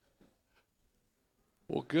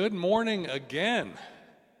Well, good morning again.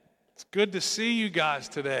 It's good to see you guys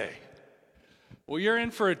today. Well, you're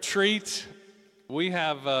in for a treat. We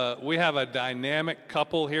have a dynamic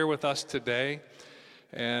couple here with us today,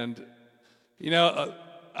 and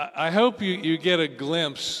I hope you get a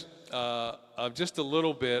glimpse of just a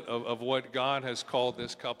little bit of what God has called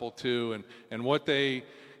this couple to, and what they've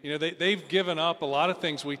given up a lot of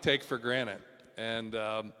things we take for granted, and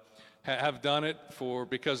have done it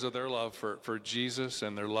because of their love for Jesus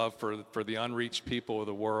and their love for the unreached people of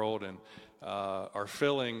the world, and are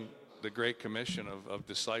filling the Great Commission of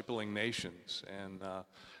discipling nations. And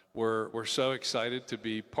we're so excited to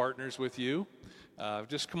be partners with you.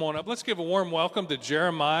 Just come on up. Let's give a warm welcome to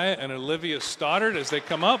Jeremiah and Olivia Stoddard as they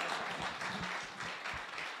come up.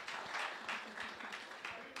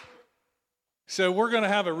 So we're going to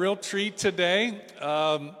have a real treat today.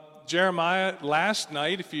 Jeremiah, last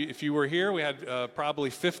night, if you were here, we had probably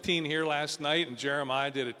 15 here last night, and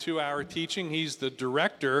Jeremiah did a 2-hour teaching. He's the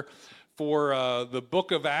director for the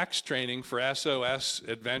Book of Acts training for SOS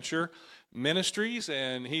Adventure Ministries,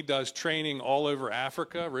 and he does training all over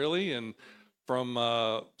Africa, really, and from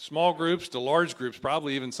small groups to large groups,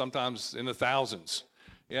 probably even sometimes in the thousands.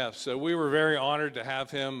 Yeah, so we were very honored to have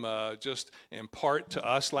him just impart to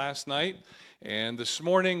us last night. And this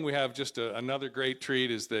morning we have just another great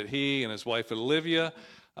treat, is that he and his wife Olivia,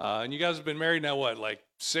 and you guys have been married now, what, like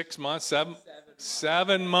 6 months,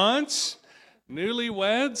 7 months?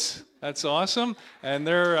 Newlyweds? That's awesome. And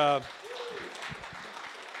they're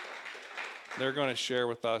going to share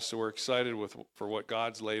with us, so we're excited for what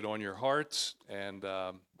God's laid on your hearts, and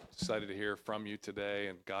excited to hear from you today,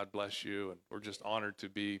 and God bless you, and we're just honored to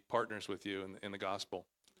be partners with you in the gospel.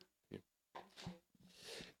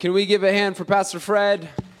 Can we give a hand for Pastor Fred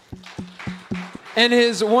and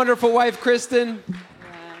his wonderful wife, Kristen? Yeah.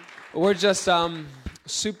 We're just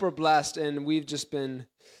super blessed, and we've just been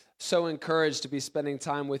so encouraged to be spending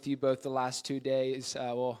time with you both the last 2 days.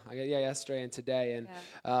 Yesterday and today. And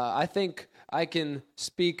I think I can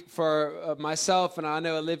speak for myself, and I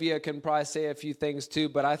know Olivia can probably say a few things too,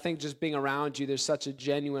 but I think just being around you, there's such a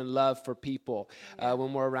genuine love for people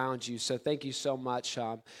when we're around you. So thank you so much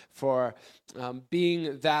for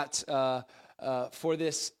being that for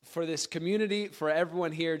this community, for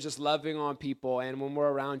everyone here, just loving on people. And when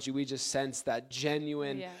we're around you, we just sense that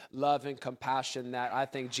genuine love and compassion that I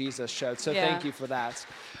think Jesus showed. So thank you for that.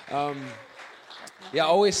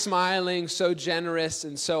 Always smiling, so generous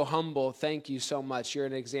and so humble. Thank you so much. You're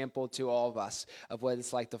an example to all of us of what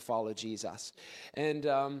it's like to follow Jesus. And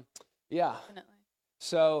Definitely.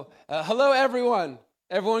 So hello, everyone.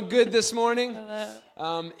 Everyone good this morning?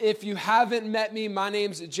 Hello. If you haven't met me, my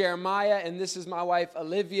name's Jeremiah, and this is my wife,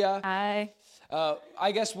 Olivia. Hi.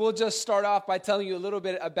 I guess we'll just start off by telling you a little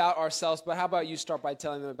bit about ourselves, but how about you start by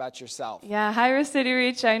telling them about yourself? Yeah, hi, City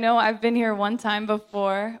Reach. I know I've been here one time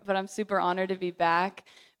before, but I'm super honored to be back.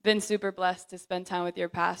 Been super blessed to spend time with your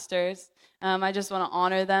pastors. I just want to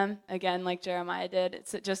honor them, again, like Jeremiah did.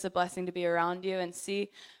 It's just a blessing to be around you and see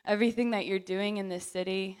everything that you're doing in this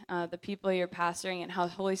city, the people you're pastoring, and how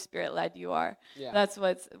Holy Spirit led you are. Yeah. That's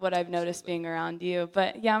what I've noticed being around you.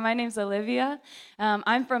 But yeah, my name's Olivia.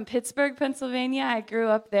 I'm from Pittsburgh, Pennsylvania. I grew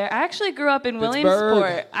up there. I actually grew up in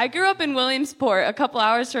Williamsport. I grew up in Williamsport, a couple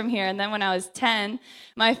hours from here. And then when I was 10,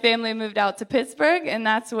 my family moved out to Pittsburgh, and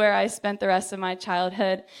that's where I spent the rest of my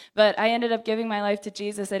childhood. But I ended up giving my life to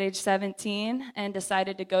Jesus at age 17 and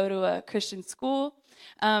decided to go to a Christian school.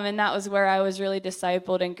 And that was where I was really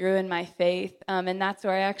discipled and grew in my faith. And that's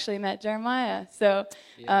where I actually met Jeremiah. So,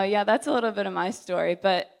 that's a little bit of my story.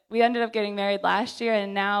 But we ended up getting married last year,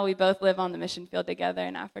 and now we both live on the mission field together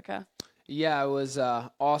in Africa. Yeah, it was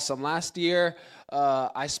awesome. Last year,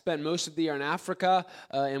 I spent most of the year in Africa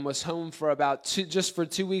and was home for about 2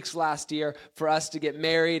 weeks last year for us to get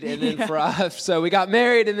married, and then for us. So we got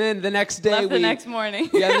married, and then the next day the next morning.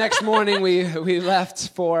 The next morning we left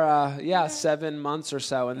for 7 months or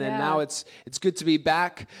so, and then now it's good to be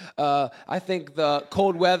back. I think the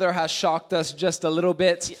cold weather has shocked us just a little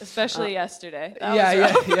bit, especially yesterday.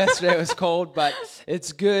 Yesterday was cold, but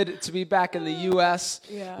it's good to be back in the U.S.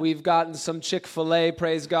 Yeah. We've gotten some Chick-fil-A,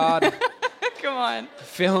 praise God. Come on.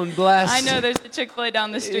 Feeling blessed. I know there's a Chick-fil-A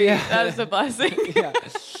down the street. That is a blessing.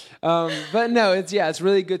 But no, it's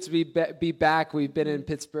really good to be back. We've been in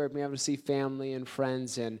Pittsburgh, been able to see family and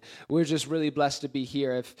friends, and we're just really blessed to be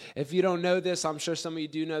here. If you don't know this, I'm sure some of you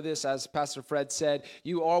do know this. As Pastor Fred said,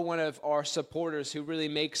 you are one of our supporters who really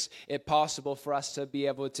makes it possible for us to be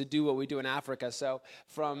able to do what we do in Africa. So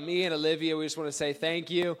from me and Olivia, we just want to say thank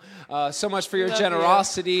you so much for your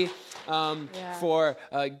generosity, for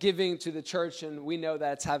giving to the church, and we know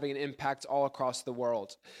that it's having an impact all across the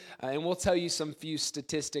world. And we'll tell you some few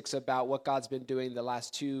statistics about what God's been doing the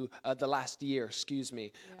last year,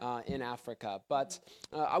 in Africa. But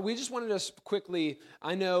we just wanted to quickly,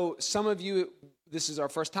 I know some of you, this is our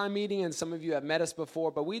first time meeting, and some of you have met us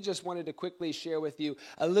before, but we just wanted to quickly share with you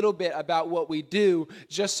a little bit about what we do,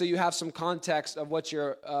 just so you have some context of what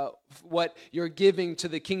your giving to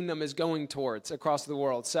the kingdom is going towards across the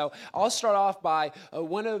world. So I'll start off by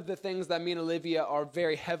one of the things that me and Olivia are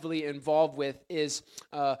very heavily involved with is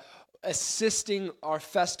assisting our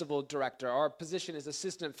festival director. Our position is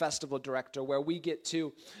assistant festival director, where we get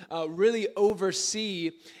to really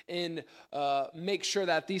oversee and make sure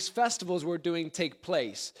that these festivals we're doing take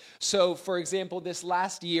place. So, for example, this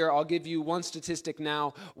last year, I'll give you one statistic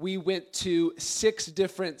now. We went to 6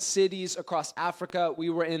 different cities across Africa. We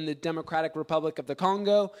were in the Democratic Republic of the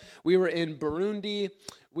Congo. We were in Burundi.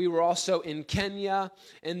 We were also in Kenya,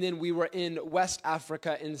 and then we were in West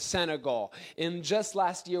Africa in Senegal. And just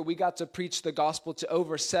last year, we got to preach the gospel to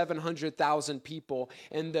over 700,000 people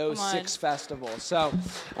in those 6 festivals. So,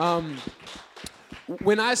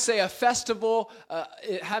 when I say a festival,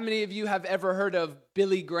 how many of you have ever heard of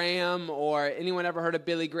Billy Graham, or anyone ever heard of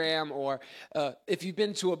Billy Graham? Or if you've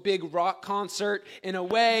been to a big rock concert, in a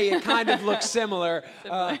way, it kind of looks similar.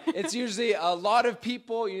 It's usually a lot of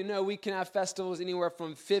people. You know, we can have festivals anywhere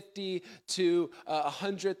from 50 to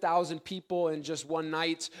 100,000 people in just one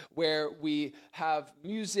night, where we have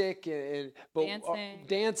music and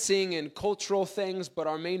dancing and cultural things. But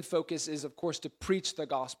our main focus is, of course, to preach the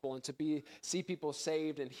gospel and to see people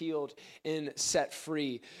saved and healed and set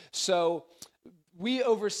free. So we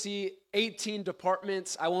oversee 18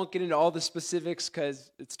 departments. I won't get into all the specifics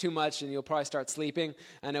because it's too much and you'll probably start sleeping.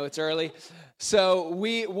 I know it's early. So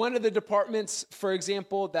one of the departments, for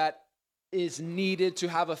example, that is needed to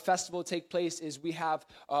have a festival take place is we have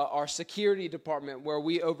our security department, where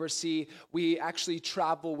we actually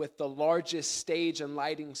travel with the largest stage and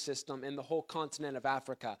lighting system in the whole continent of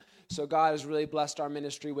Africa. So God has really blessed our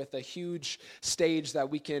ministry with a huge stage that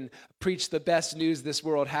we can preach the best news this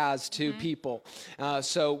world has to people.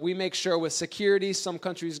 So we make sure with security, some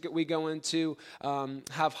countries we go into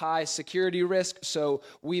have high security risk, so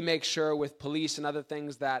we make sure with police and other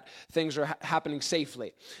things that things are happening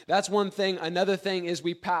safely. That's one thing. Another thing is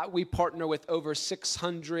we partner with over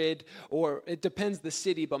 600, or it depends the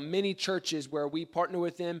city, but many churches where we partner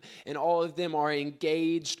with them, and all of them are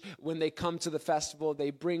engaged. When they come to the festival,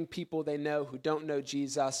 they bring people they know who don't know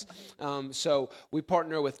Jesus. So we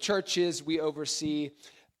partner with churches. We oversee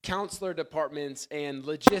counselor departments and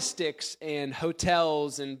logistics and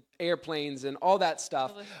hotels and airplanes and all that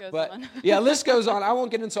stuff. List goes on. I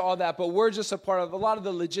won't get into all that, but we're just a part of a lot of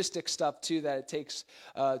the logistics stuff too that it takes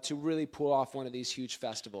to really pull off one of these huge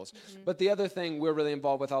festivals. But the other thing we're really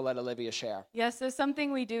involved with, I'll let Olivia share. Yes, so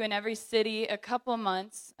something we do in every city a couple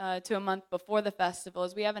months to a month before the festival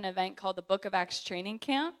is we have an event called the Book of Acts Training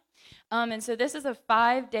Camp. And so this is a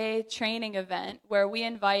 5-day training event where we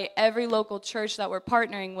invite every local church that we're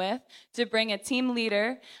partnering with to bring a team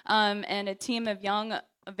leader and a team of young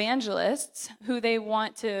evangelists who they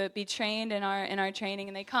want to be trained in our training.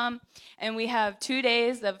 And they come, and we have 2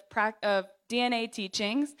 days of DNA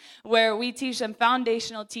teachings where we teach them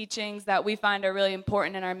foundational teachings that we find are really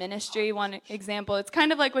important in our ministry. One example, it's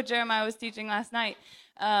kind of like what Jeremiah was teaching last night.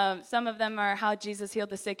 Some of them are how Jesus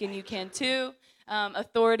healed the sick and you can too.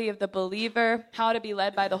 Authority of the believer, how to be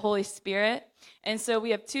led by the Holy Spirit. And so we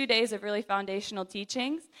have 2 days of really foundational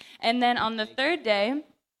teachings. And then on the 3rd day,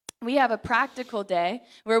 we have a practical day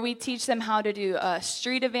where we teach them how to do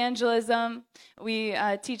street evangelism. We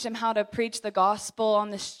teach them how to preach the gospel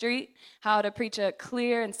on the street, how to preach a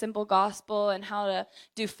clear and simple gospel, and how to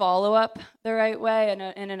do follow-up the right way and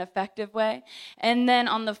in an effective way. And then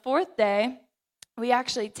on the 4th day, we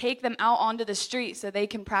actually take them out onto the street so they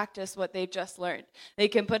can practice what they've just learned. They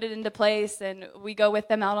can put it into place, and we go with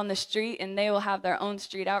them out on the street, and they will have their own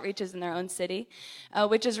street outreaches in their own city,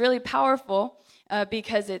 which is really powerful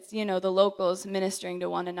because it's, the locals ministering to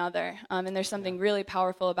one another. And there's something really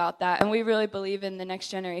powerful about that. And we really believe in the next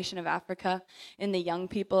generation of Africa, in the young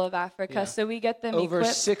people of Africa. Yeah. So we get them over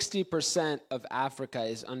equipped. 60% of Africa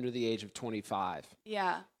is under the age of 25.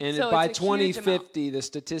 Yeah. And so by 2050, the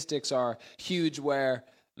statistics are huge, where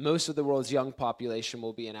most of the world's young population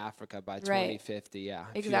will be in Africa by 2050. Yeah,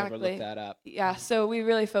 if you ever look that up. Yeah, so we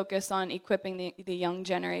really focus on equipping the young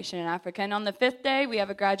generation in Africa. And on the 5th day, we have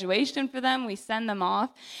a graduation for them. We send them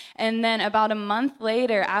off. And then about a month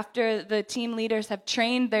later, after the team leaders have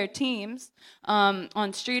trained their teams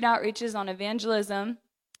on street outreaches, on evangelism,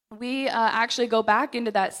 we actually go back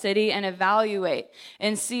into that city and evaluate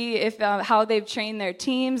and see if how they've trained their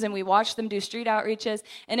teams, and we watch them do street outreaches.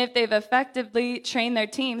 And if they've effectively trained their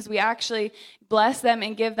teams, we actually bless them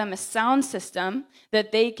and give them a sound system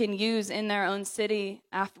that they can use in their own city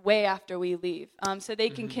way after we leave, so they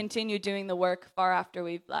can continue doing the work far after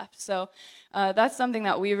we've left. So that's something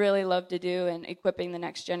that we really love to do, and equipping the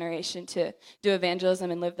next generation to do evangelism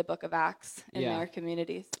and live the book of Acts in their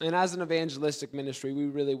communities. And as an evangelistic ministry, we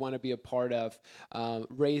really want to be a part of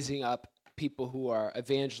raising up people who are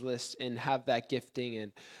evangelists and have that gifting.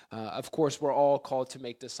 And of course, we're all called to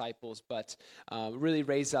make disciples, but really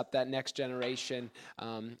raise up that next generation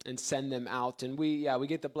and send them out. And we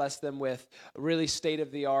get to bless them with really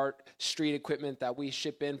state-of-the-art street equipment that we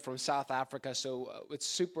ship in from South Africa. So it's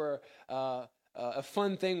super a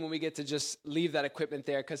fun thing when we get to just leave that equipment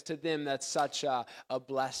there, because to them that's such a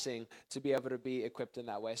blessing to be able to be equipped in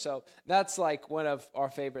that way. So that's like one of our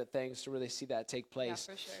favorite things, to really see that take place.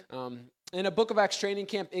 Yeah, for sure. In a Book of Acts training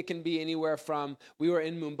camp, it can be anywhere from, we were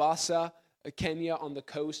in Mombasa, Kenya, on the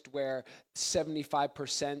coast, where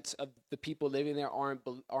 75% of the people living there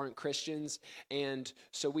aren't Christians, and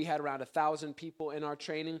so we had around 1,000 people in our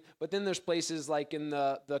training. But then there's places like in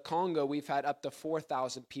the Congo, we've had up to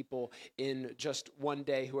 4,000 people in just one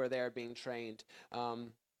day who are there being trained.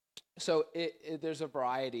 So there's a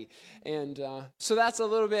variety. And so that's a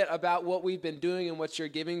little bit about what we've been doing and what you're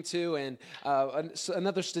giving to. And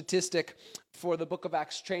another statistic for the Book of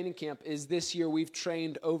Acts training camp is this year we've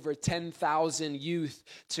trained over 10,000 youth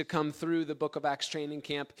to come through the Book of Acts training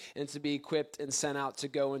camp and to be equipped and sent out to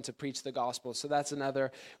go and to preach the gospel. So that's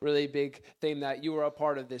another really big thing that you were a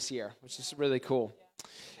part of this year, which is really cool.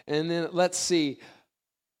 And then let's see.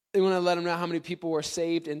 They want to let them know how many people were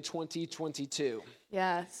saved in 2022.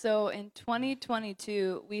 Yeah, so in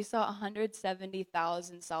 2022, we saw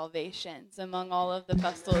 170,000 salvations among all of the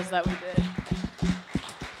festivals that we did.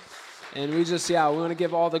 And we want to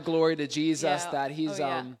give all the glory to Jesus, that he's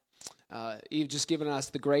just given us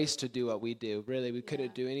the grace to do what we do. Really, we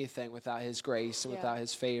couldn't do anything without his grace and without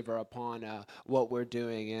his favor upon what we're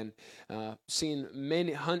doing. And seen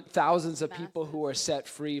thousands of people who are set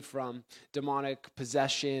free from demonic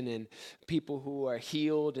possession, and people who are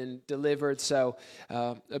healed and delivered. So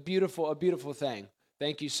a beautiful thing.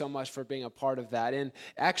 Thank you so much for being a part of that. And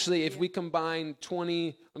actually, if we combine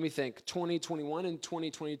 2021 and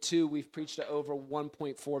 2022, we've preached to over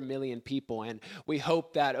 1.4 million people. And we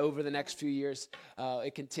hope that over the next few years,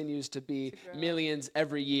 it continues to be millions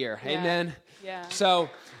every year. Yeah. Amen? Yeah. So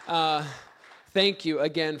thank you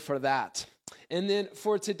again for that. And then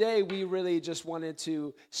for today, we really just wanted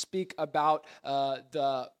to speak about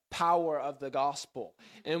the power of the gospel.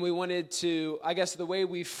 And we wanted to, I guess the way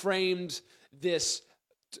we framed this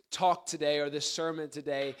talk today, or this sermon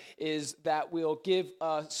today, is that we'll give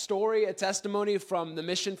a story, a testimony from the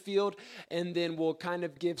mission field, and then we'll kind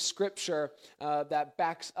of give scripture that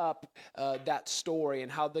backs up that story, and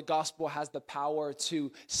how the gospel has the power to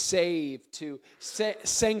save, to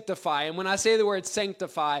sanctify. And when I say the word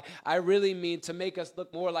sanctify, I really mean to make us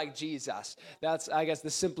look more like Jesus. That's, I guess, the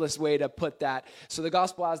simplest way to put that. So the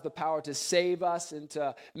gospel has the power to save us and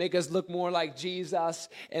to make us look more like Jesus,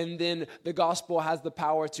 and then the gospel has the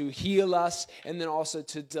power to heal us, and then also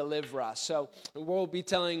to deliver us. So we'll be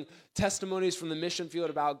telling testimonies from the mission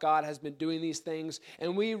field about God has been doing these things,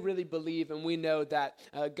 and we really believe and we know that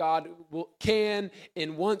God can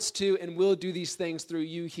and wants to and will do these things through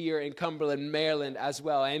you here in Cumberland, Maryland as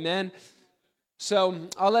well. Amen? So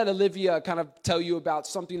I'll let Olivia kind of tell you about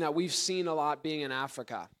something that we've seen a lot being in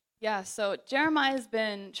Africa. Yeah, so Jeremiah has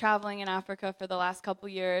been traveling in Africa for the last couple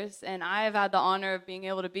years, and I have had the honor of being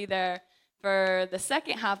able to be there for the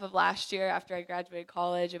second half of last year. After I graduated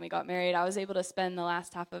college and we got married, I was able to spend the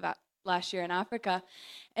last half of last year in Africa.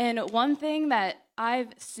 And one thing that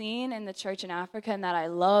I've seen in the church in Africa, and that I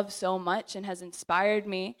love so much and has inspired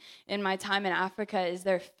me in my time in Africa, is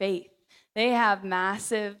their faith. They have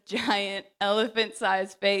massive, giant,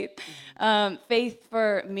 elephant-sized faith. Faith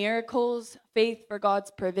for miracles, faith for God's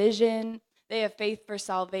provision. They have faith for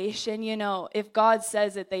salvation. You know, if God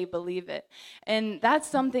says it, they believe it. And that's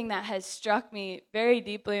something that has struck me very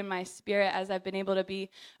deeply in my spirit as I've been able to be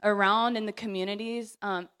around in the communities.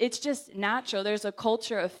 It's just natural. There's a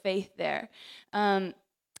culture of faith there. And,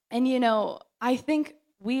 you know, I think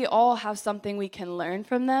we all have something we can learn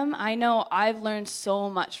from them. I know I've learned so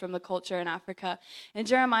much from the culture in Africa. And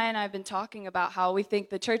Jeremiah and I have been talking about how we think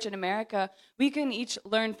the church in America, we can each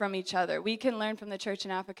learn from each other. We can learn from the church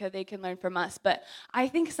in Africa, they can learn from us. But I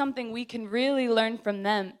think something we can really learn from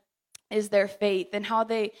them is their faith and how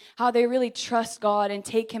they really trust God and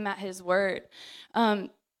take him at his word. And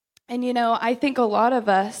I think a lot of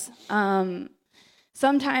us,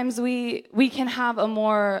 sometimes we can have a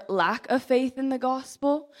more lack of faith in the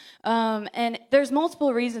gospel. And there's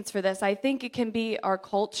multiple reasons for this. I think it can be our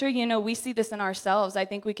culture. We see this in ourselves. I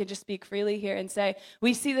think we can just speak freely here and say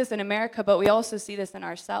we see this in America, but we also see this in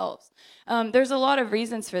ourselves. There's a lot of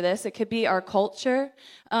reasons for this. It could be our culture.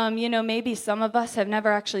 Maybe some of us have never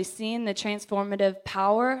actually seen the transformative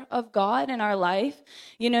power of God in our life.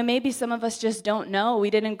 Maybe some of us just don't know. We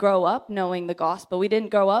didn't grow up knowing the gospel. We didn't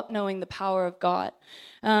grow up knowing the power of God.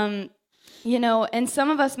 And some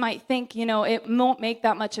of us might think, it won't make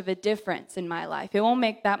that much of a difference in my life. It won't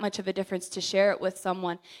make that much of a difference to share it with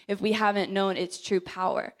someone if we haven't known its true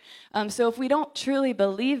power. So if we don't truly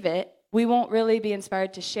believe it, we won't really be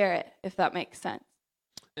inspired to share it, if that makes sense.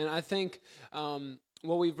 And I think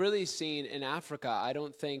what we've really seen in Africa, I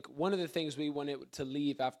don't think one of the things we wanted to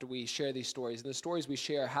leave after we share these stories, and the stories we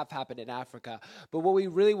share have happened in Africa, but what we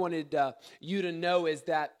really wanted you to know is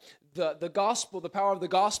that the gospel, the power of the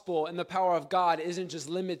gospel and the power of God isn't just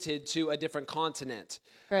limited to a different continent.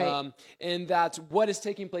 Right. And that what is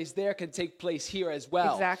taking place there can take place here as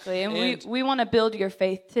well. Exactly. And we want to build your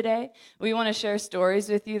faith today. We want to share stories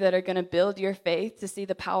with you that are going to build your faith to see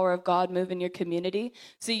the power of God move in your community.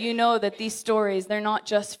 So you know that these stories, they're not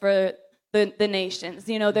just for the nations.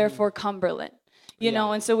 They're for Cumberland.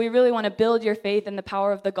 And so we really want to build your faith in the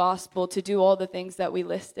power of the gospel to do all the things that we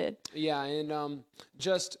listed. Yeah, and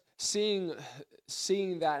just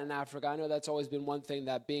seeing that in Africa, I know that's always been one thing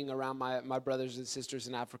that being around my brothers and sisters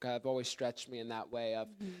in Africa have always stretched me in that way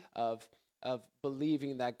of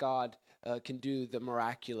believing that God can do the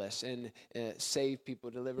miraculous and save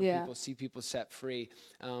people, deliver people, see people set free,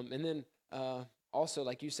 and then also,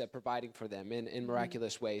 like you said, providing for them in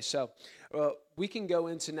miraculous ways. So we can go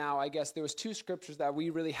into now, I guess there was 2 scriptures that we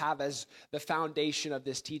really have as the foundation of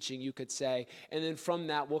this teaching, you could say. And then from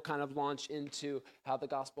that, we'll kind of launch into how the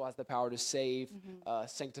gospel has the power to save,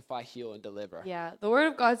 sanctify, heal, and deliver. Yeah, the Word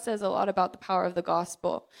of God says a lot about the power of the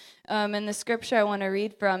gospel. And the scripture I want to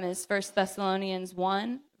read from is 1 Thessalonians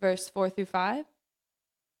 1, verse 4 through 5.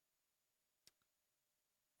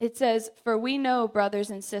 It says, "For we know, brothers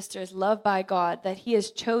and sisters, loved by God, that he has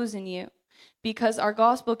chosen you, because our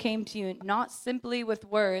gospel came to you not simply with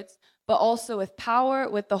words, but also with power,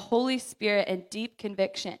 with the Holy Spirit, and deep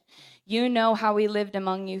conviction. You know how we lived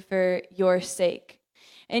among you for your sake."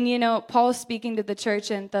 And Paul is speaking to the church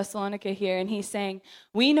in Thessalonica here, and he's saying,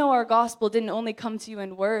 we know our gospel didn't only come to you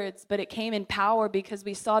in words, but it came in power because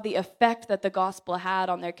we saw the effect that the gospel had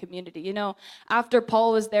on their community. After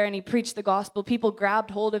Paul was there and he preached the gospel, people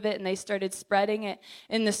grabbed hold of it and they started spreading it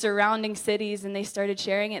in the surrounding cities, and they started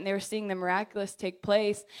sharing it, and they were seeing the miraculous take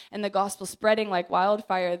place and the gospel spreading like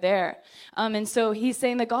wildfire there. And so he's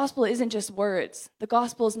saying the gospel isn't just words. The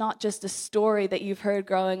gospel is not just a story that you've heard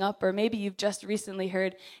growing up, or maybe you've just recently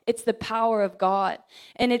heard. It's the power of God,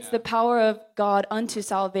 and it's the power of God unto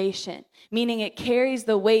salvation, meaning it carries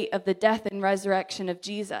the weight of the death and resurrection of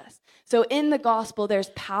Jesus. So in the gospel,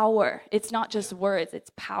 there's power. It's not just words,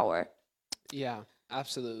 it's power. Yeah,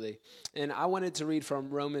 absolutely. And I wanted to read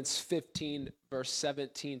from Romans 15, verse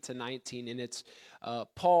 17 to 19, and it's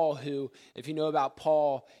Paul who, if you know about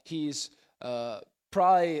Paul, he's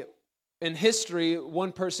probably in history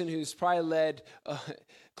one person who's probably led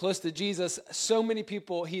close to Jesus, so many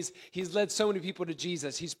people, he's led so many people to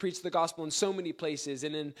Jesus. He's preached the gospel in so many places.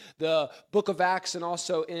 And in the book of Acts and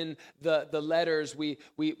also in the letters, we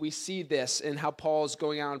see this and how Paul's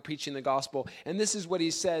going out and preaching the gospel. And this is what he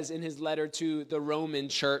says in his letter to the Roman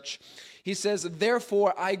church. He says,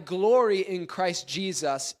 "Therefore I glory in Christ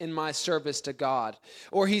Jesus in my service to God."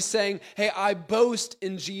 Or he's saying, hey, I boast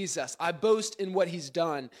in Jesus. I boast in what he's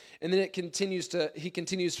done. And then he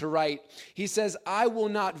continues to write. He says, "I will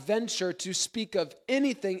not venture to speak of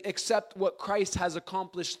anything except what Christ has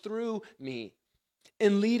accomplished through me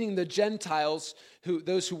in leading the Gentiles,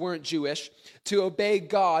 those who weren't Jewish, to obey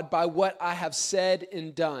God by what I have said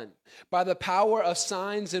and done, by the power of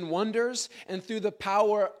signs and wonders, and through the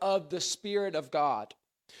power of the Spirit of God.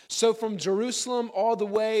 So from Jerusalem all the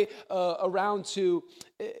way around to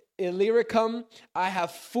Illyricum, I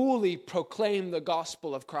have fully proclaimed the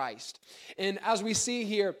gospel of Christ. And as we see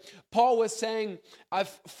here, Paul was saying, I've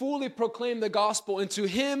fully proclaimed the gospel. And to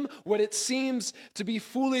him, what it seems to be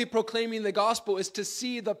fully proclaiming the gospel is to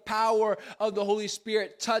see the power of the Holy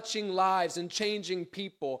Spirit touching lives and changing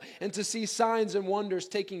people, and to see signs and wonders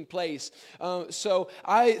taking place. So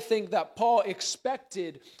I think that Paul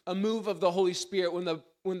expected a move of the Holy Spirit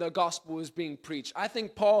when the gospel was being preached. I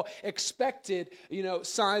think Paul expected,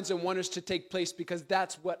 signs and wonders to take place because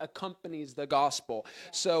that's what accompanies the gospel.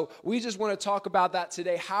 So we just want to talk about that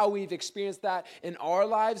today, how we've experienced that in our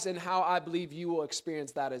lives and how I believe you will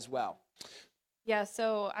experience that as well. Yeah,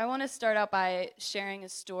 so I want to start out by sharing a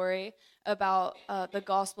story about the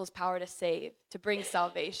gospel's power to save, to bring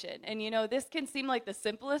salvation. And this can seem like the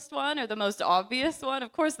simplest one or the most obvious one.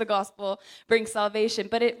 Of course, the gospel brings salvation,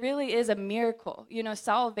 but it really is a miracle.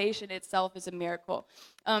 Salvation itself is a miracle.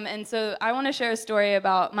 And so I want to share a story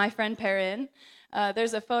about my friend Perrin.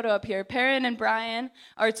 There's a photo up here. Perrin and Brian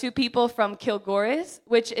are two people from Kilgoris,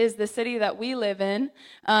 which is the city that we live in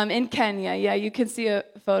Kenya. Yeah, you can see a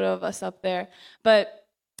photo of us up there. But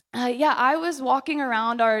I was walking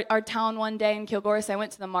around our town one day in Kilgoris. I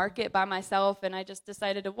went to the market by myself, and I just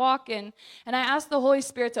decided to walk. And I asked the Holy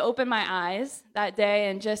Spirit to open my eyes that day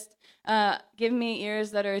and just give me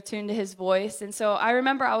ears that are attuned to his voice. And so I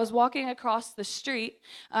remember I was walking across the street.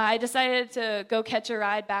 I decided to go catch a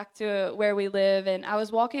ride back to where we live. And I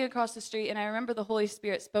was walking across the street, and I remember the Holy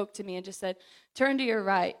Spirit spoke to me and just said, "Turn to your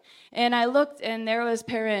right." And I looked, and there was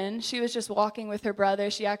Perrin. She was just walking with her brother.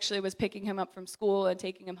 She actually was picking him up from school and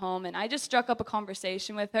taking him home. And I just struck up a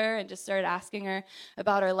conversation with her and just started asking her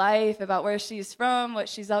about her life, about where she's from, what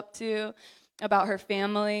she's up to, about her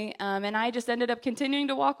family. And I just ended up continuing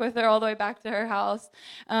to walk with her all the way back to her house.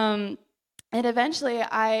 And eventually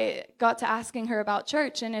I got to asking her about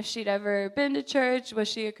church and if she'd ever been to church, was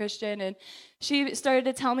she a Christian? And she started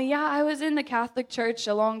to tell me, yeah, I was in the Catholic Church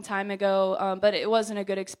a long time ago, but it wasn't a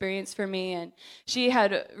good experience for me. And she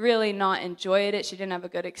had really not enjoyed it. She didn't have a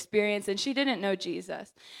good experience, and she didn't know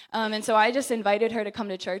Jesus. And so I just invited her to come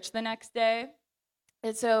to church the next day.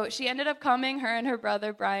 And so she ended up coming, her and her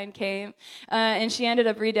brother Brian came, and she ended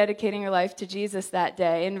up rededicating her life to Jesus that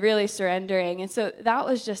day and really surrendering. And so that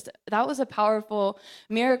was a powerful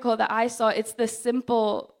miracle that I saw. It's the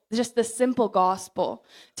simple gospel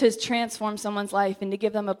to transform someone's life and to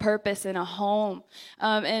give them a purpose and a home.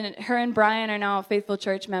 And her and Brian are now faithful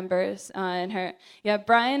church members.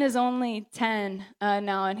 Brian is only 10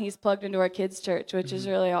 now, and he's plugged into our kids' church, which is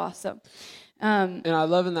really awesome. And I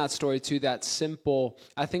love in that story too, that simple,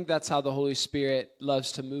 I think that's how the Holy Spirit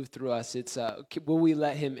loves to move through us. It's, will we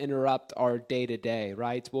let him interrupt our day to day,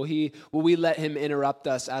 right? Will we let him interrupt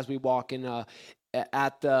us as we walk in,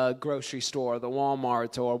 at the grocery store, the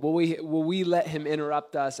Walmart, or will we let him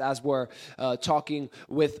interrupt us as we're talking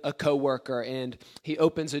with a coworker and he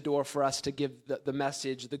opens a door for us to give the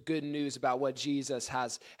message, the good news about what Jesus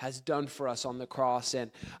has done for us on the cross,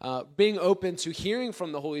 and being open to hearing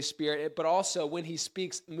from the Holy Spirit, but also when he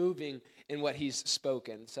speaks, moving in what he's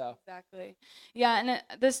spoken. So exactly, yeah.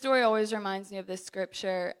 And this story always reminds me of this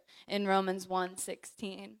scripture in Romans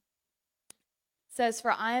 1:16. Says,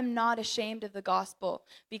 "For I am not ashamed of the gospel,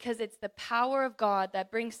 because it's the power of God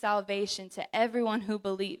that brings salvation to everyone who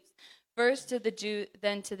believes, first to the Jew,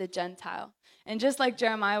 then to the Gentile." And just like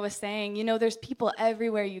Jeremiah was saying, there's people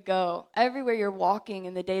everywhere you go, everywhere you're walking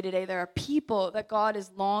in the day-to-day, there are people that God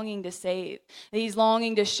is longing to save, that he's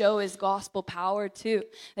longing to show his gospel power to,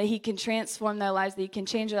 that he can transform their lives, that he can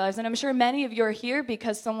change their lives. And I'm sure many of you are here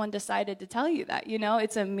because someone decided to tell you that,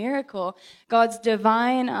 it's a miracle. God's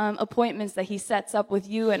divine appointments that he sets up with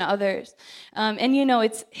you and others. And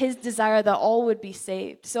it's his desire that all would be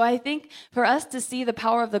saved. So I think for us to see the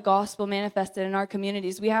power of the gospel manifested in our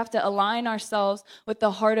communities, we have to align ourselves with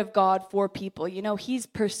the heart of God for people. He's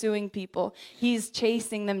pursuing people. He's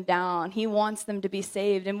chasing them down. He wants them to be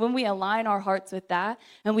saved. And when we align our hearts with that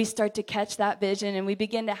and we start to catch that vision and we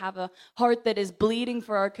begin to have a heart that is bleeding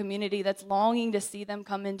for our community, that's longing to see them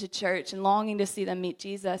come into church and longing to see them meet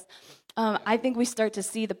Jesus, I think we start to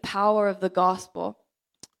see the power of the gospel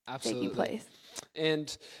taking place.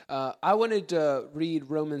 And I wanted to read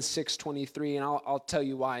Romans 6:23, and I'll tell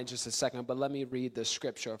you why in just a second, but let me read the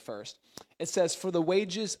scripture first. It says, "For the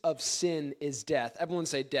wages of sin is death." Everyone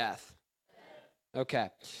say death. Okay.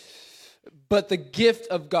 "But the gift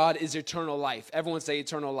of God is eternal life." Everyone say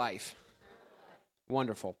eternal life.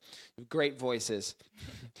 Wonderful. Great voices.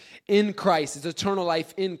 "In Christ." It's eternal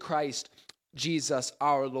life in Christ. Jesus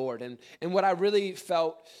our Lord. And what I really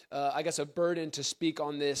felt, I guess, a burden to speak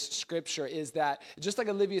on this scripture is that, just like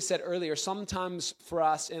Olivia said earlier, sometimes for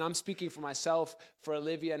us, and I'm speaking for myself, for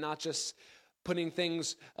Olivia, not just putting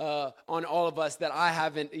things on all of us that I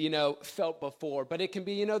haven't, felt before. But it can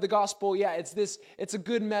be, the gospel, it's a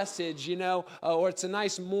good message, or it's a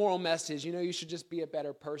nice moral message, you should just be a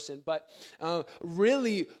better person. But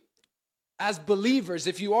really, as believers,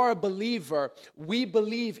 if you are a believer, we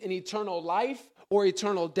believe in eternal life or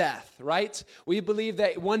eternal death, right? We believe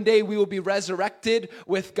that one day we will be resurrected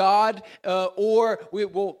with God, or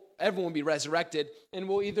everyone will be resurrected, and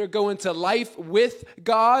we'll either go into life with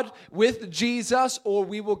God, with Jesus, or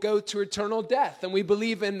we will go to eternal death. And we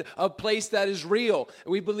believe in a place that is real.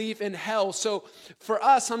 We believe in hell. So for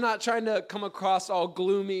us, I'm not trying to come across all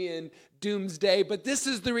gloomy and doomsday, but this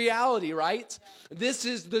is the reality, right? This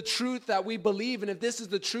is the truth that we believe, and if this is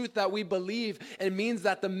the truth that we believe, it means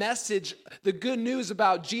that the message, the good news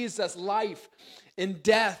about Jesus' life and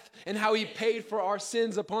death, and how he paid for our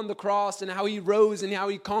sins upon the cross, and how he rose, and how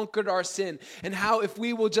he conquered our sin, and how if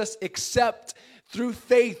we will just accept through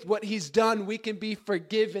faith what he's done, we can be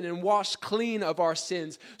forgiven and washed clean of our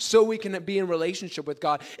sins, so we can be in relationship with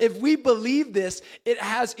God. If we believe this, it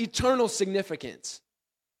has eternal significance.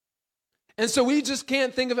 And so we just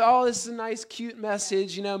can't think of, this is a nice, cute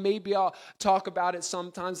message, maybe I'll talk about it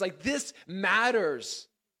sometimes. Like, this matters.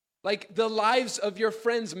 Like, the lives of your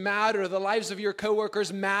friends matter. The lives of your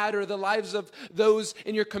coworkers matter. The lives of those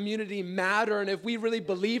in your community matter. And if we really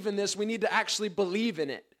believe in this, we need to actually believe in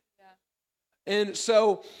it. Yeah. And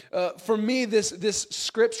so for me, this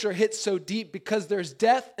scripture hits so deep because there's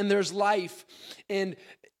death and there's life. And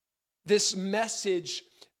this message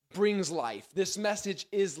brings life. This message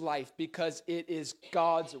is life because it is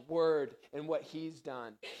God's word and what he's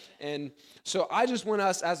done. And so I just want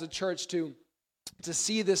us as a church to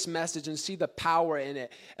see this message and see the power in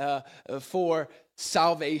it for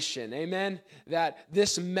salvation. Amen? That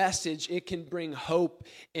this message, it can bring hope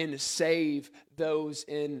and save those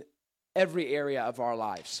in every area of our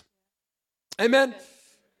lives. Amen?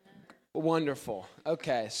 Wonderful.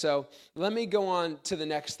 Okay, so let me go on to the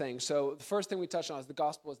next thing. So the first thing we touched on is the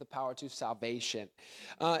gospel is the power to salvation.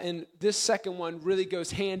 And this second one really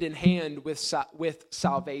goes hand in hand with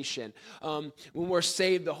salvation. When we're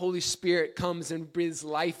saved, the Holy Spirit comes and breathes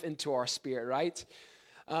life into our spirit, right?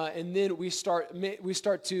 And then we start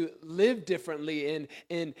to live differently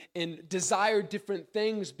and desire different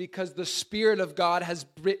things because the Spirit of God has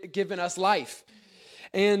given us life.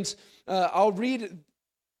 And I'll read.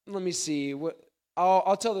 Let me see.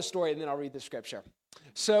 I'll tell the story and then I'll read the scripture.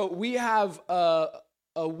 So we have a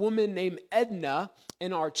woman named Edna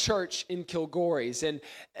in our church in Kilgore's. And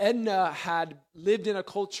Edna had lived in a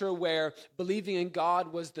culture where believing in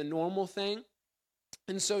God was the normal thing.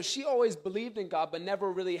 And so she always believed in God, but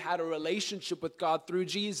never really had a relationship with God through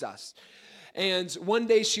Jesus. And one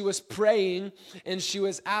day she was praying and she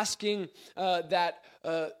was asking that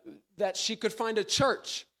she could find a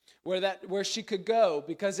church where she could go,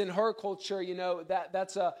 because in her culture,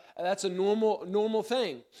 that's a normal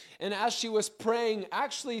thing. And as she was praying,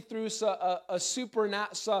 actually through a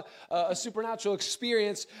supernatural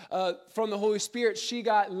experience from the Holy Spirit, she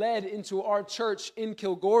got led into our church in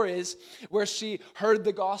Kilgore's, where she heard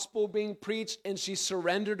the gospel being preached and she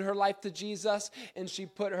surrendered her life to Jesus and she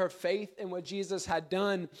put her faith in what Jesus had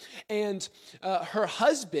done. And her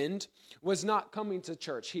husband was not coming to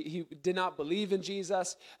church. He did not believe in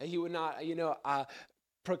Jesus. He would not,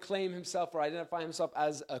 proclaim himself or identify himself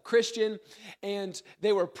as a Christian. And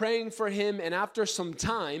they were praying for him. And after some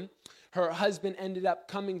time, her husband ended up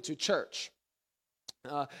coming to church.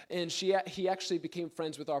 And he actually became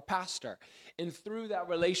friends with our pastor. And through that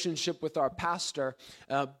relationship with our pastor,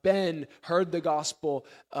 Ben heard the gospel,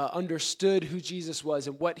 understood who Jesus was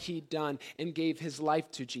and what he'd done, and gave his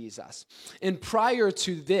life to Jesus. And prior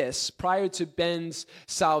to Ben's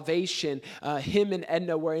salvation, him and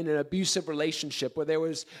Edna were in an abusive relationship where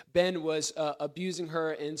Ben was abusing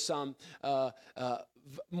her in some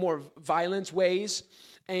more violent ways.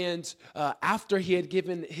 And after he had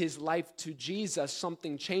given his life to Jesus,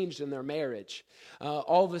 something changed in their marriage.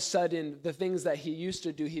 All of a sudden, the things that he used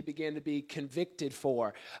to do, he began to be convicted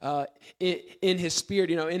for in his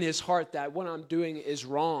spirit, in his heart, that what I'm doing is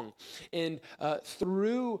wrong. And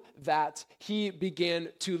through that, he began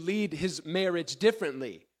to lead his marriage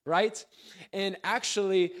differently, right? And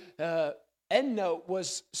actually, Edna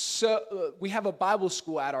we have a Bible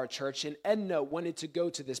school at our church, and Edna wanted to go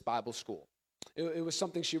to this Bible school. It was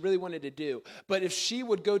something she really wanted to do. But if she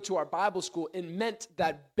would go to our Bible school, it meant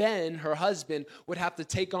that Ben, her husband, would have to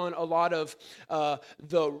take on a lot of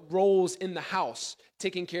the roles in the house,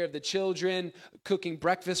 taking care of the children, cooking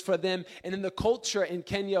breakfast for them. And in the culture in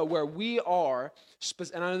Kenya where we are,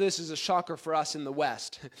 and I know this is a shocker for us in the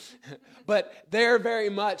West, but they're very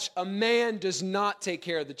much, a man does not take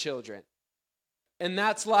care of the children. And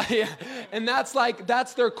that's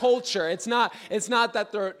their culture. It's not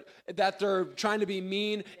that they're trying to be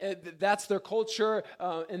mean. That's their culture,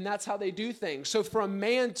 and that's how they do things. So for a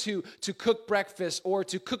man to cook breakfast or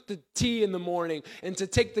to cook the tea in the morning and to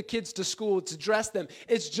take the kids to school, to dress them,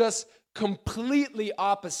 it's just completely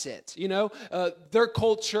opposite. Their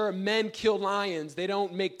culture, men kill lions. They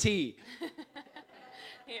don't make tea.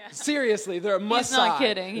 Yeah. Seriously, they're a Maasai. He's not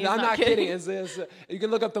kidding. I'm not kidding. You can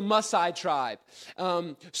look up the Maasai tribe.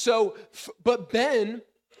 But Ben,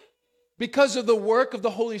 because of the work of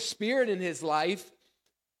the Holy Spirit in his life,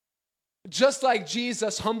 just like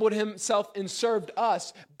Jesus humbled himself and served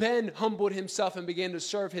us, Ben humbled himself and began to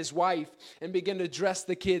serve his wife and began to dress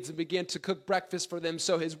the kids and began to cook breakfast for them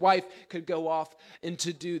so his wife could go off and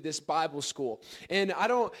to do this Bible school. And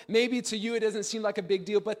maybe to you it doesn't seem like a big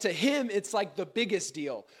deal, but to him it's like the biggest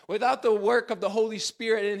deal. Without the work of the Holy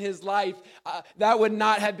Spirit in his life, that would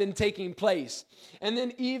not have been taking place. And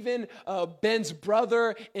then even Ben's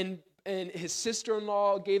brother and his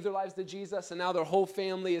sister-in-law gave their lives to Jesus, and now their whole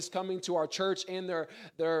family is coming to our church and their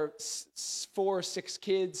 4 or 6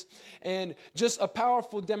 kids. And just a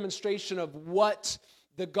powerful demonstration of what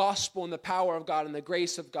the gospel and the power of God and the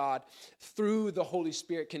grace of God through the Holy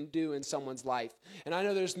Spirit can do in someone's life. And I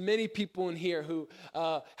know there's many people in here who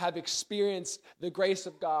have experienced the grace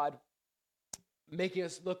of God making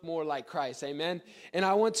us look more like Christ. Amen. And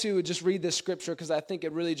I want to just read this scripture because I think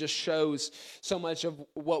it really just shows so much of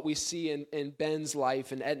what we see in Ben's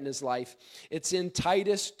life and Edna's life. It's in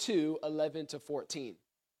Titus 2:11-14.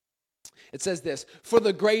 It says this: "For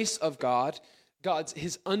the grace of God,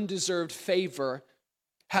 his undeserved favor,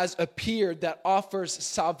 has appeared that offers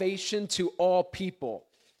salvation to all people.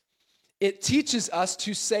 It teaches us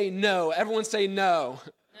to say no." Everyone say no.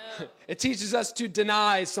 It teaches us to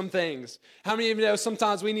deny some things. How many of you know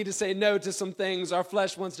sometimes we need to say no to some things our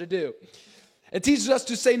flesh wants to do? It teaches us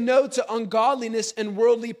to say no to ungodliness and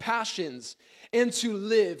worldly passions and to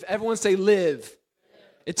live. Everyone say live.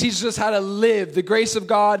 It teaches us how to live. The grace of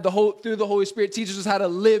God through the Holy Spirit teaches us how to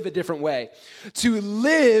live a different way. To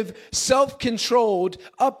live self-controlled,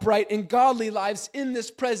 upright, and godly lives in this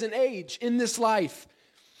present age, in this life,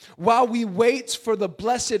 while we wait for the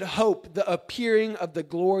blessed hope, the appearing of the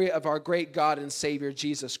glory of our great God and Savior,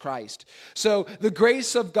 Jesus Christ. So the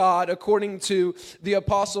grace of God, according to the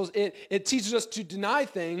apostles, it teaches us to deny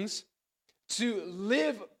things, to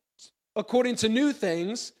live according to new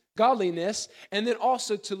things, godliness, and then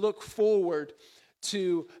also to look forward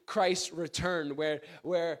to Christ's return, where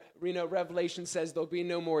Revelation says there'll be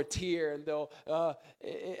no more tear, and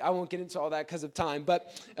I won't get into all that because of time,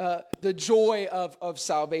 but the joy of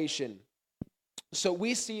salvation. So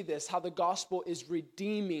we see this, how the gospel is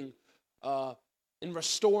redeeming and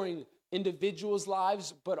restoring individuals'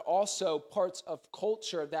 lives, but also parts of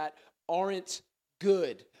culture that aren't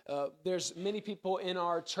good. There's many people in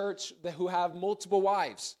our church who have multiple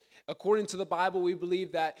wives. According to the Bible, we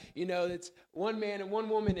believe that, it's one man and one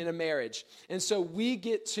woman in a marriage. And so we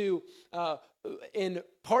get to and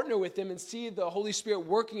partner with them and see the Holy Spirit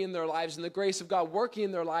working in their lives and the grace of God working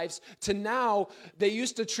in their lives, to now they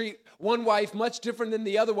used to treat one wife much different than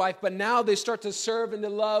the other wife, but now they start to serve and to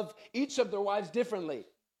love each of their wives differently.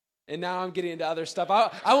 And now I'm getting into other stuff.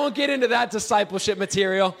 I won't get into that discipleship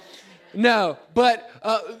material. No, but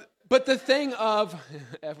the thing of,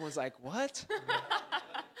 everyone's like, what?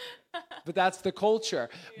 But that's the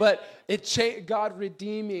culture. But God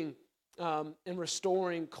redeeming and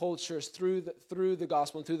restoring cultures through the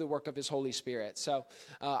gospel and through the work of his Holy Spirit. So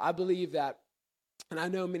I believe that, and I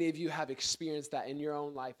know many of you have experienced that in your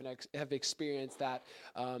own life and have experienced that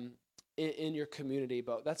in your community,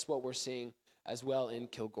 but that's what we're seeing as well in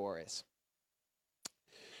Kilgoris.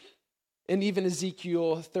 And even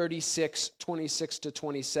Ezekiel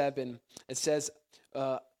 36:26-27, it says,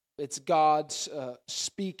 it's God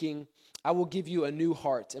speaking, "I will give you a new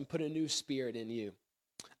heart and put a new spirit in you.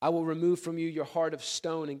 I will remove from you your heart of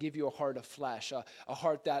stone and give you a heart of flesh, a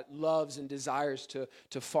heart that loves and desires to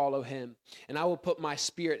follow him. And I will put my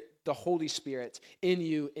spirit, the Holy Spirit, in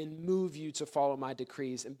you and move you to follow my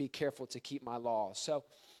decrees and be careful to keep my laws." So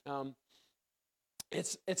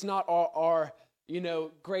it's not our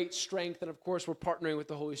great strength, and of course we're partnering with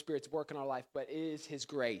the Holy Spirit to work in our life, but it is his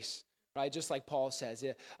grace. right? Just like Paul says,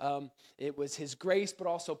 it was his grace, but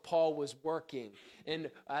also Paul was working. And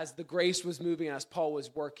as the grace was moving, as Paul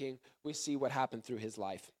was working, we see what happened through his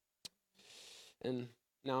life. And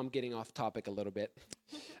now I'm getting off topic a little bit.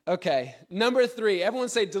 Okay, number 3, everyone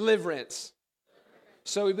say deliverance.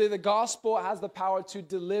 So we believe the gospel has the power to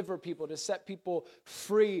deliver people, to set people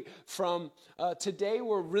free from, today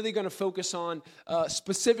we're really going to focus on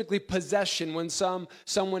specifically possession, when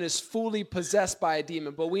someone is fully possessed by a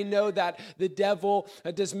demon. But we know that the devil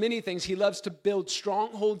does many things. He loves to build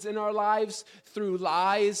strongholds in our lives through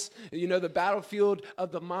lies, the battlefield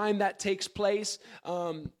of the mind that takes place.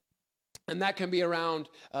 And that can be around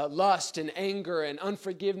lust and anger and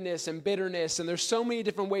unforgiveness and bitterness. And there's so many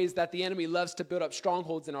different ways that the enemy loves to build up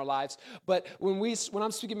strongholds in our lives. But when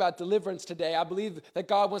I'm speaking about deliverance today, I believe that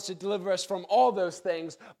God wants to deliver us from all those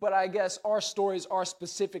things. But I guess our stories are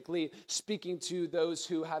specifically speaking to those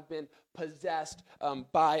who have been possessed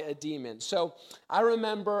by a demon. So I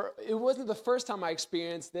remember, it wasn't the first time I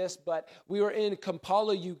experienced this, but we were in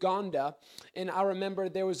Kampala, Uganda. And I remember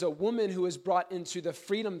there was a woman who was brought into the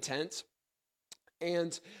Freedom Tent.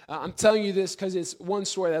 And I'm telling you this because it's one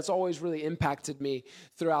story that's always really impacted me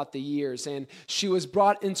throughout the years. And she was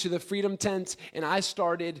brought into the Freedom Tent, and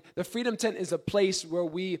the Freedom Tent is a place where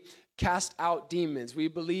we cast out demons. We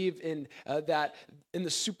believe in that in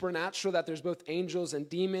the supernatural, that there's both angels and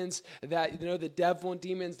demons, that the devil and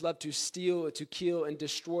demons love to steal, to kill, and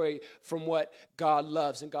destroy from what God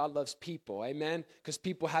loves, and God loves people. Amen? Because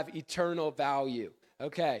people have eternal value.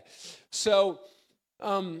 Okay, so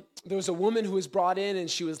there was a woman who was brought in, and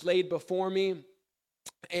she was laid before me,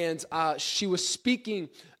 and she was speaking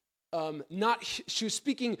not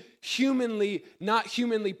humanly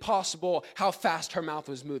possible how fast her mouth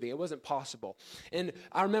was moving. It wasn't possible. And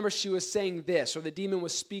I remember she was saying this, or the demon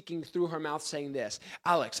was speaking through her mouth saying this: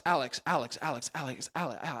 Alex, Alex, Alex, Alex, Alex,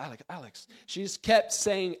 Alex, Alex, Alex. She just kept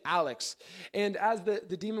saying Alex. And as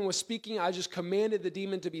the demon was speaking, I just commanded the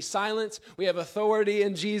demon to be silent. We have authority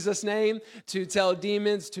in Jesus' name to tell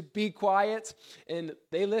demons to be quiet, and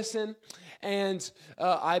they listen. And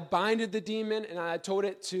I binded the demon, and I told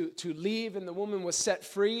it to leave, and the woman was set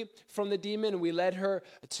free from the demon, and we led her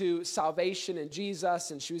to salvation in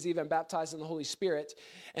Jesus, and she was even baptized in the Holy Spirit.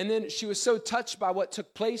 And then she was so touched by what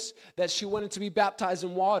took place that she wanted to be baptized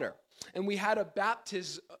in water. And we had a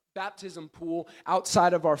baptism pool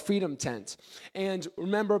outside of our Freedom Tent. And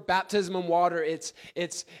remember, baptism in water, it's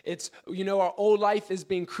our old life is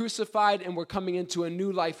being crucified, and we're coming into a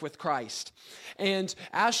new life with Christ. And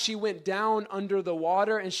as she went down under the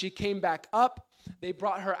water and she came back up, they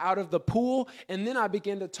brought her out of the pool, and then I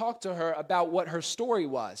began to talk to her about what her story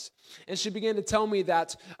was. And she began to tell me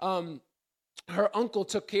that her uncle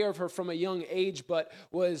took care of her from a young age, but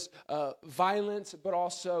was violent, but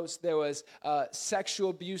also there was sexual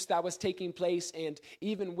abuse that was taking place, and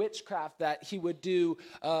even witchcraft that he would do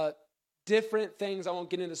different things, I won't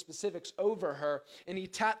get into specifics, over her. And he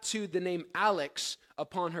tattooed the name Alex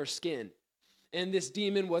upon her skin. And this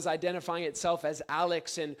demon was identifying itself as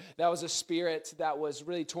Alex, and that was a spirit that was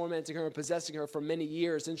really tormenting her and possessing her for many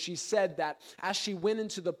years. And she said that as she went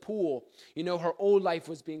into the pool, her old life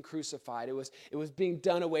was being crucified. It was being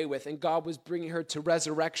done away with, and God was bringing her to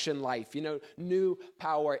resurrection life, new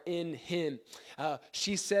power in Him.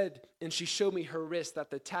 She said, and she showed me her wrist, that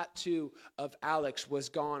the tattoo of Alex was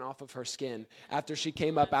gone off of her skin after she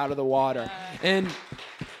came up out of the water. And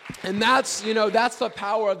that's the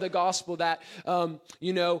power of the gospel, that,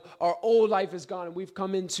 our old life is gone and we've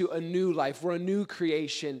come into a new life. We're a new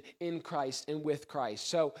creation in Christ and with Christ.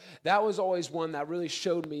 So that was always one that really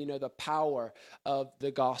showed me, the power of the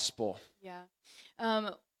gospel. Yeah.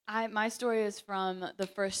 My story is from the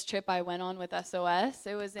first trip I went on with SOS.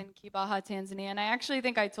 It was in Kibaha, Tanzania, and I actually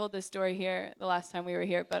think I told this story here the last time we were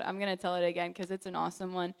here, but I'm going to tell it again because it's an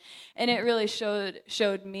awesome one. And it really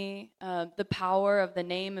showed me the power of the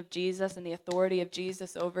name of Jesus and the authority of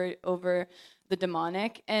Jesus over the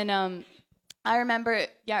demonic. And I remember,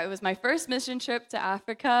 it was my first mission trip to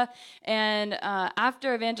Africa, and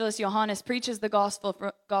after Evangelist Johannes preaches the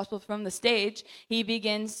gospel from the stage, he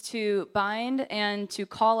begins to bind and to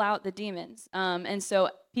call out the demons. And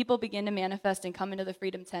so people begin to manifest and come into the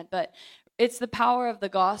Freedom Tent, but it's the power of the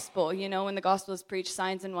gospel. When the gospel is preached,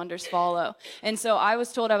 signs and wonders follow. And so I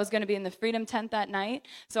was told I was going to be in the Freedom Tent that night.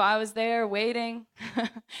 So I was there waiting, a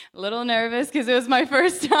little nervous because it was my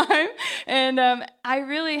first time. And I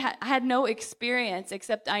really had no experience,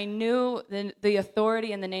 except I knew the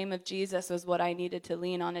authority in the name of Jesus was what I needed to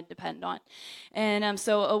lean on and depend on. And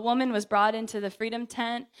so a woman was brought into the Freedom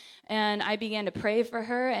Tent, and I began to pray for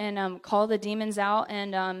her and call the demons out.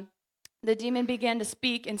 And the demon began to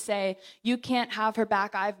speak and say, "You can't have her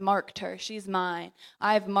back. I've marked her. She's mine.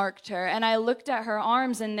 I've marked her." And I looked at her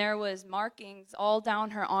arms, and there was markings all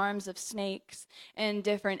down her arms of snakes and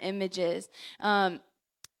different images.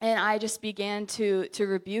 And I just began to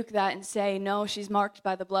rebuke that and say, "No, she's marked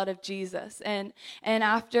by the blood of Jesus." And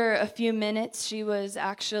after a few minutes, she was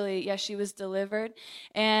delivered.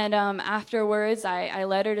 And afterwards, I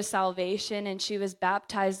led her to salvation, and she was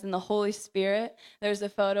baptized in the Holy Spirit. There's a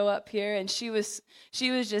photo up here, and she was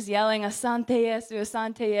just yelling, "Asante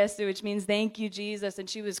Yesu," which means "Thank you, Jesus," and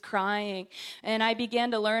she was crying. And I began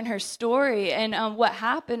to learn her story. And what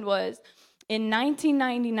happened was, in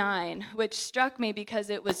 1999, which struck me because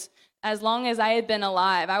it was as long as I had been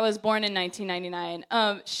alive. I was born in 1999.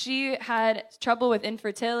 She had trouble with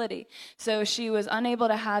infertility, so she was unable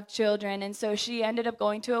to have children, and so she ended up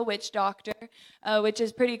going to a witch doctor, which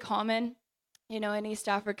is pretty common, in East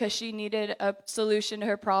Africa. She needed a solution to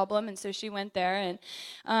her problem, and so she went there. And,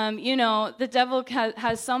 the devil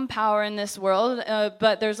has some power in this world,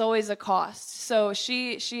 but there's always a cost. So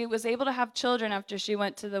she was able to have children after she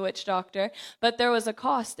went to the witch doctor, but there was a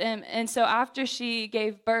cost. And so after she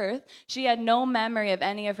gave birth, she had no memory of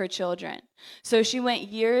any of her children. So she went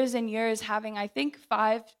years and years having, I think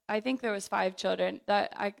there was 5 children.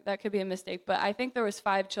 That could be a mistake, but I think there was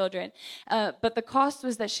 5 children. But the cost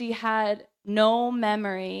was that she had no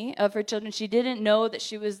memory of her children. She didn't know that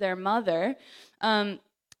she was their mother. And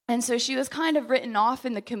so she was kind of written off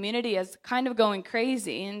in the community as kind of going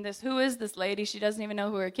crazy. And who is this lady? She doesn't even know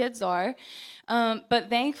who her kids are. But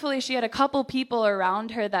thankfully, she had a couple people around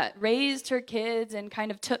her that raised her kids and kind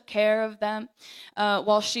of took care of them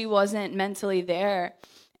while she wasn't mentally there.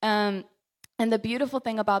 And the beautiful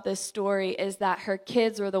thing about this story is that her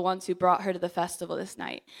kids were the ones who brought her to the festival this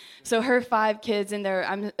night. So her 5 kids, in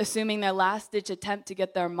I'm assuming their last-ditch attempt to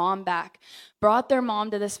get their mom back, brought their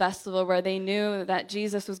mom to this festival where they knew that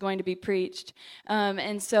Jesus was going to be preached.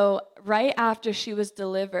 And so right after she was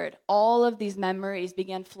delivered, all of these memories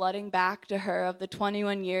began flooding back to her of the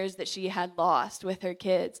 21 years that she had lost with her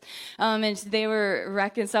kids. And they were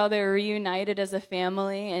reconciled, they were reunited as a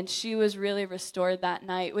family, and she was really restored that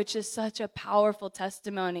night, which is such a powerful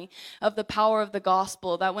testimony of the power of the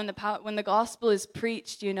gospel, that when the gospel is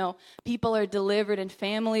preached, people are delivered and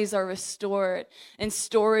families are restored and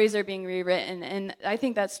stories are being rewritten. And I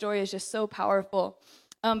think that story is just so powerful.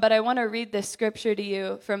 But I want to read this scripture to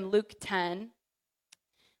you from Luke 10,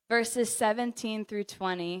 verses 17 through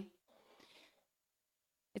 20.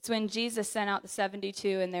 It's when Jesus sent out the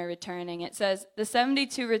 72 and they're returning. It says, "The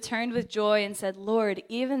 72 returned with joy and said, 'Lord,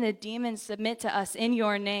 even the demons submit to us in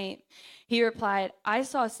your name.' He replied, 'I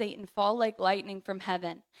saw Satan fall like lightning from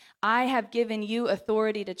heaven. I have given you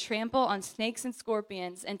authority to trample on snakes and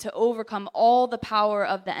scorpions and to overcome all the power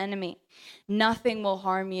of the enemy. Nothing will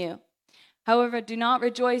harm you. However, do not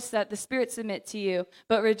rejoice that the spirits submit to you,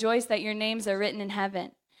 but rejoice that your names are written in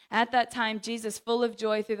heaven.' At that time, Jesus, full of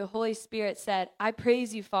joy through the Holy Spirit, said, 'I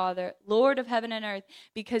praise you, Father, Lord of heaven and earth,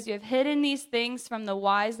 because you have hidden these things from the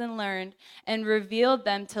wise and learned and revealed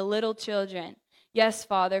them to little children. Yes,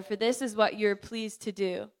 Father, for this is what you're pleased to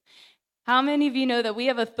do.'" How many of you know that we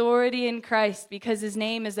have authority in Christ because his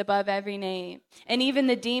name is above every name? And even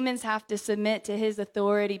the demons have to submit to his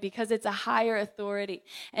authority because it's a higher authority.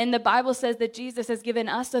 And the Bible says that Jesus has given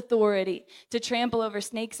us authority to trample over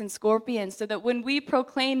snakes and scorpions, so that when we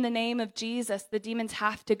proclaim the name of Jesus, the demons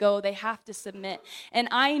have to go, they have to submit. And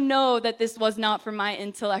I know that this was not from my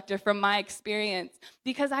intellect or from my experience,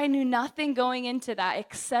 because I knew nothing going into that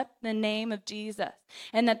except the name of Jesus,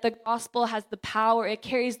 and that the gospel has the power. It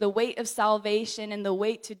carries the weight of salvation and the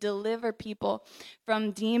weight to deliver people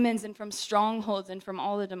from demons and from strongholds and from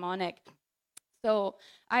all the demonic. So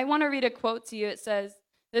I want to read a quote to you. It says,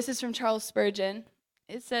 this is from Charles Spurgeon.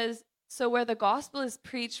 It says, "So where the gospel is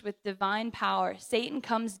preached with divine power, Satan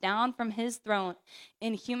comes down from his throne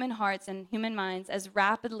in human hearts and human minds as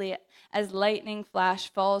rapidly as lightning flash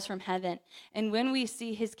falls from heaven. And when we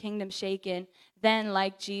see his kingdom shaken, then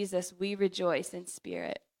like Jesus, we rejoice in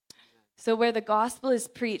spirit." So where the gospel is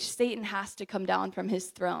preached, Satan has to come down from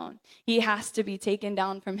his throne. He has to be taken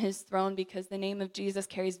down from his throne because the name of Jesus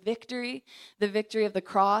carries victory, the victory of the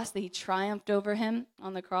cross, that he triumphed over him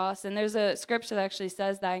on the cross. And there's a scripture that actually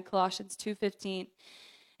says that in Colossians 2:15.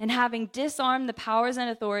 "And having disarmed the powers and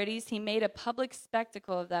authorities, he made a public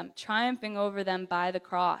spectacle of them, triumphing over them by the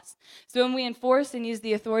cross." So when we enforce and use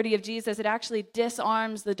the authority of Jesus, it actually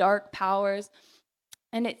disarms the dark powers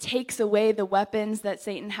and it takes away the weapons that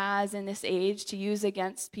Satan has in this age to use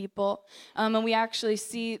against people. And we actually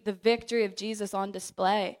see the victory of Jesus on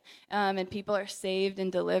display, and people are saved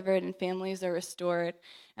and delivered, and families are restored.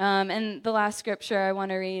 And the last scripture I want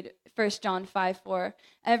to read, 1 John 5:4.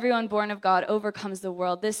 Everyone born of God overcomes the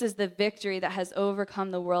world. This is the victory that has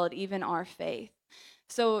overcome the world, even our faith.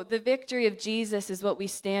 So the victory of Jesus is what we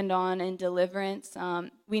stand on in deliverance.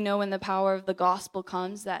 We know when the power of the gospel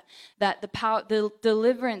comes that the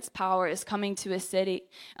deliverance power is coming to a city.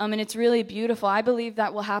 And it's really beautiful. I believe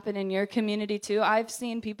that will happen in your community too. I've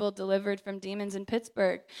seen people delivered from demons in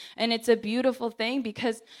Pittsburgh. And it's a beautiful thing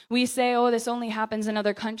because we say, oh, this only happens in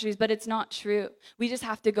other countries, but it's not true. We just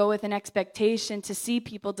have to go with an expectation to see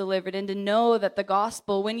people delivered and to know that the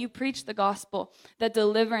gospel, when you preach the gospel, that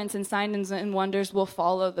deliverance and signs and wonders will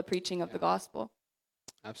follow the preaching of the gospel.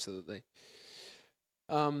 Absolutely.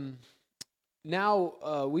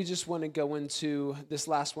 Now we just want to go into this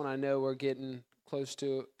last one. I know we're getting close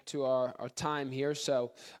to our time here,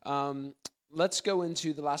 so let's go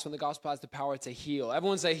into the last one. The gospel has the power to heal.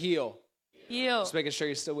 Everyone say heal. Heal. Just making sure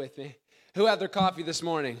you're still with me. Who had their coffee this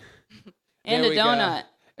morning? And a donut.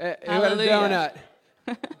 Who had a donut?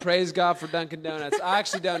 Praise God for Dunkin' Donuts. I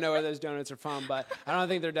actually don't know where those donuts are from, but I don't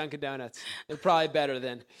think they're Dunkin' Donuts. They're probably better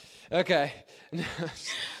than. Okay.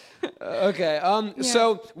 Okay.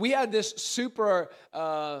 So we had this super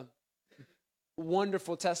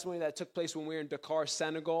wonderful testimony that took place when we were in Dakar,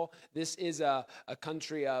 Senegal. This is a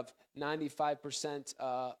country of 95%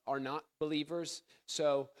 are not believers.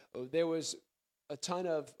 So there was a ton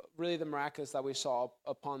of really the miraculous that we saw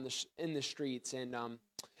in the streets, and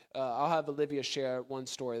I'll have Olivia share one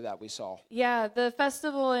story that we saw. Yeah, the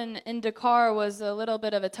festival in Dakar was a little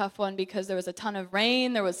bit of a tough one because there was a ton of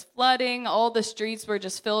rain, there was flooding, all the streets were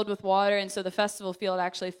just filled with water, and so the festival field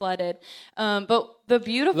actually flooded. But the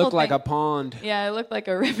beautiful looked like a pond. Yeah, it looked like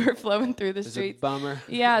a river flowing through the streets. It's a bummer.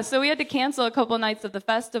 Yeah, so we had to cancel a couple nights of the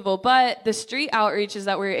festival, but the street outreaches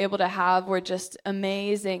that we were able to have were just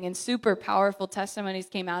amazing, and super powerful testimonies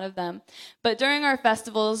came out of them. But during our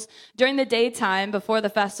festivals, during the daytime before the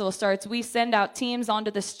festival starts, we send out teams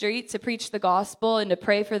onto the street to preach the gospel and to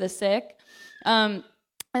pray for the sick.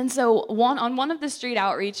 And so on one of the street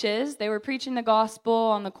outreaches, they were preaching the gospel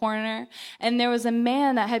on the corner, and there was a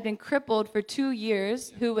man that had been crippled for 2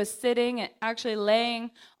 years who was sitting, actually laying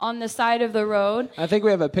on the side of the road. I think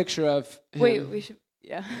we have a picture of him. Wait, we should,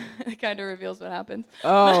 yeah. It kind of reveals what happens.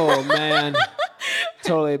 Oh, man.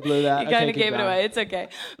 Totally blew that. You kind of gave it away. It's okay.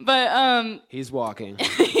 But he's walking.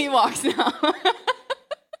 He walks now.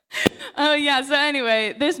 Oh, yeah. So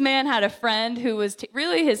anyway, this man had a friend who was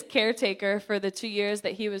really his caretaker for the 2 years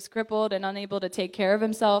that he was crippled and unable to take care of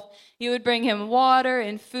himself. He would bring him water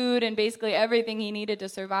and food and basically everything he needed to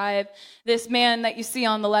survive. This man that you see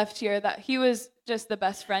on the left here, that he was just the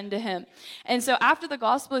best friend to him. And so after the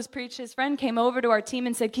gospel was preached, his friend came over to our team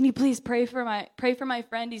and said, "Can you please pray for my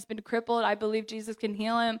friend? He's been crippled. I believe Jesus can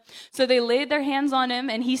heal him." So they laid their hands on him,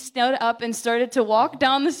 and he stood up and started to walk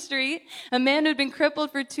down the street. A man who had been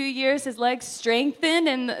crippled for 2 years, his legs strengthened,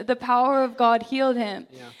 and the power of God healed him,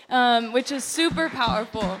 which is super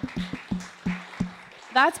powerful.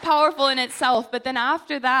 That's powerful in itself. But then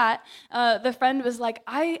after that, the friend was like,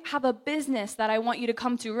 "I have a business that I want you to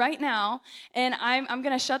come to right now, and I'm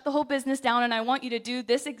going to shut the whole business down, and I want you to do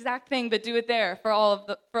this exact thing, but do it there for all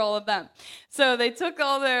of them." So they took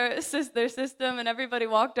all their system, and everybody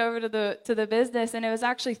walked over to the business, and it was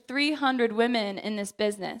actually 300 women in this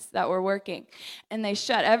business that were working. And they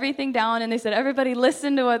shut everything down, and they said, "Everybody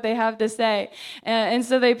listen to what they have to say." And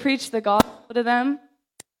so they preached the gospel to them,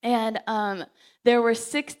 and there were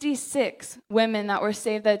 66 women that were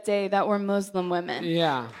saved that day that were Muslim women.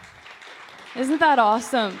 Yeah. Isn't that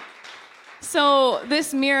awesome? So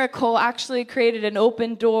this miracle actually created an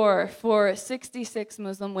open door for 66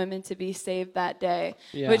 Muslim women to be saved that day,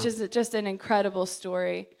 which is just an incredible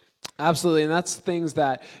story. Absolutely, and that's things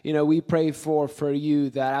that we pray for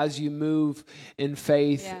you, that as you move in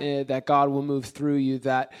faith, that God will move through you,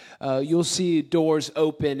 that you'll see doors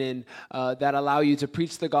open and that allow you to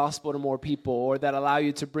preach the gospel to more people, or that allow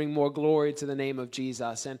you to bring more glory to the name of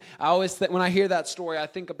Jesus. And I always when I hear that story, I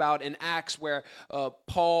think about in Acts where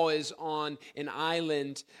Paul is on an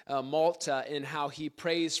island, Malta, and how he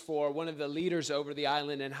prays for one of the leaders over the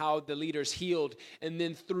island and how the leader's healed, and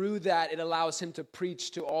then through that it allows him to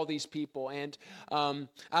preach to all these people. And I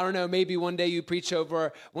don't know, maybe one day you preach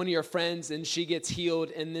over one of your friends and she gets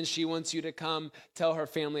healed, and then she wants you to come tell her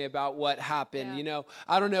family about what happened.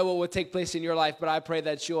 I don't know what will take place in your life, but I pray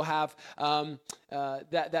that you'll have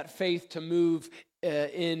that faith to move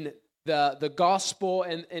in the gospel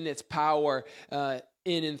and its power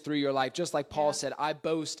in and through your life. Just like Paul said, I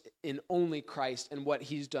boast in only Christ and what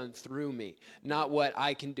he's done through me, not what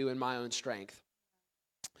I can do in my own strength.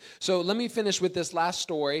 So let me finish with this last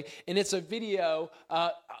story, and it's a video.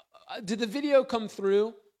 Did the video come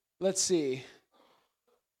through? Let's see.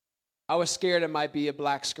 I was scared it might be a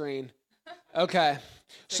black screen. Okay,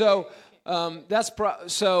 so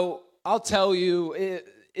so I'll tell you.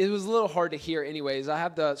 It was a little hard to hear anyways. I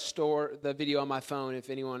have the video on my phone if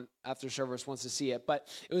anyone after service wants to see it. But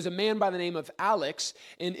it was a man by the name of Alex,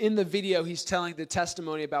 and in the video he's telling the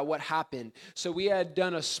testimony about what happened. So we had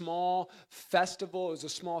done a small festival. It was a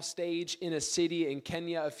small stage in a city in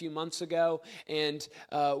Kenya a few months ago, and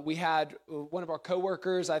we had one of our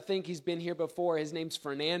coworkers, I think he's been here before, his name's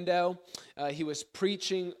Fernando. He was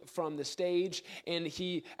preaching from the stage, and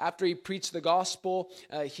after he preached the gospel,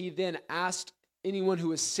 he then asked anyone who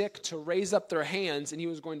was sick to raise up their hands, and he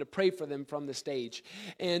was going to pray for them from the stage.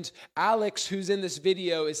 And Alex, who's in this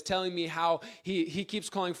video, is telling me how he keeps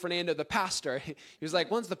calling Fernando the pastor. He was like,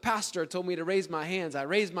 once the pastor told me to raise my hands, I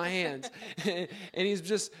raised my hands. And he's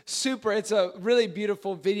just it's a really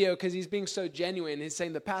beautiful video because he's being so genuine. He's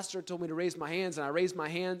saying, the pastor told me to raise my hands, and I raised my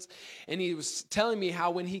hands. And he was telling me how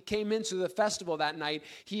when he came into the festival that night,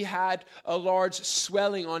 he had a large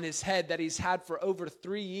swelling on his head that he's had for over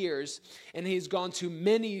 3 years, and he's gone to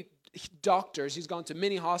many doctors, he's gone to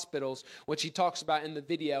many hospitals, which he talks about in the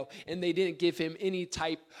video, and they didn't give him any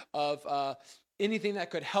type of anything that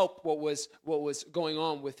could help what was going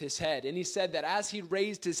on with his head. And he said that as he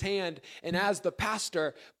raised his hand and as the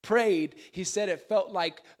pastor prayed, he said it felt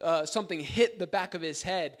like something hit the back of his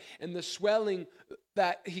head, and the swelling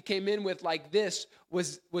that he came in with like this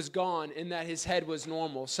was gone, and that his head was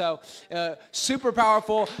normal. So super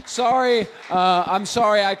powerful. I'm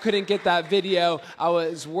sorry I couldn't get that video. I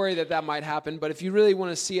was worried that might happen, but if you really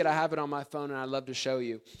want to see it, I have it on my phone, and I'd love to show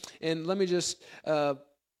you. And let me just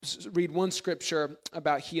read one scripture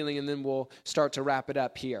about healing, and then we'll start to wrap it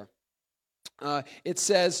up here. It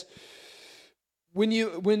says, let me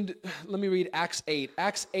read Acts 8.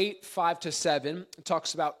 Acts 8, 5-7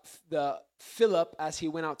 talks about Philip as he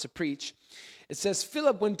went out to preach. It says,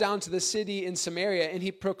 Philip went down to the city in Samaria, and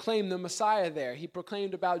he proclaimed the Messiah there. He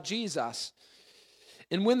proclaimed about Jesus.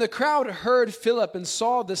 And when the crowd heard Philip and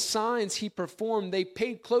saw the signs he performed, they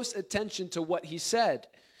paid close attention to what he said.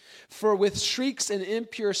 For with shrieks and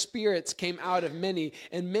impure spirits came out of many,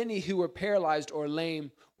 and many who were paralyzed or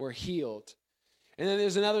lame were healed. And then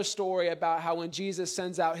there's another story about how when Jesus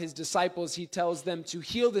sends out his disciples, he tells them to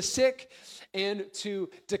heal the sick and to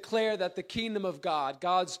declare that the kingdom of God,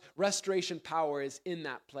 God's restoration power, is in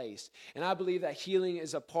that place. And I believe that healing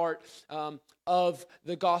is a part of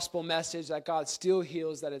the gospel message, that God still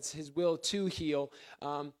heals, that it's his will to heal.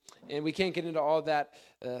 And we can't get into all that,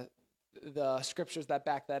 the scriptures that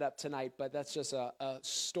back that up tonight, but that's just a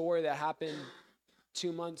story that happened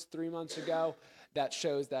 2 months, 3 months ago that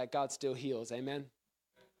shows that God still heals. Amen.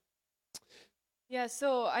 Yeah,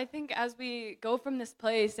 so I think as we go from this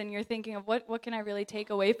place and you're thinking of what can I really take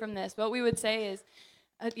away from this, what we would say is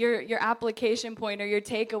your application point or your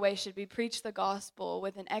takeaway should be preach the gospel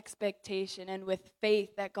with an expectation and with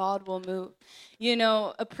faith that God will move. You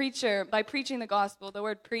know, a preacher, by preaching the gospel, the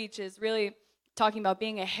word preach is really talking about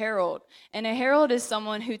being a herald. And a herald is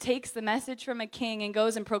someone who takes the message from a king and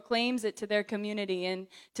goes and proclaims it to their community and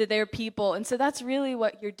to their people. And so that's really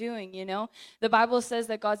what you're doing, you know. The Bible says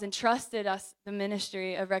that God's entrusted us the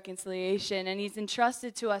ministry of reconciliation, and he's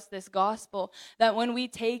entrusted to us this gospel, that when we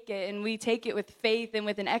take it, and we take it with faith and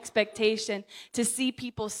with an expectation to see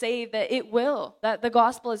people saved, that it will, that the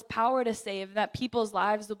gospel has power to save, that people's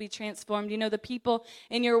lives will be transformed. You know, the people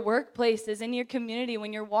in your workplaces, in your community,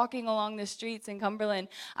 when you're walking along the streets in Cumberland,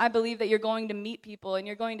 I believe that you're going to meet people and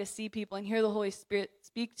you're going to see people and hear the Holy Spirit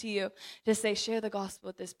speak to you to say, share the gospel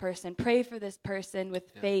with this person, pray for this person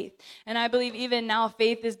with faith. And I believe even now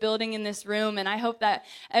faith is building in this room, and I hope that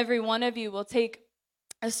every one of you will take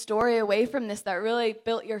a story away from this that really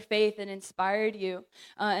built your faith and inspired you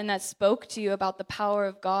and that spoke to you about the power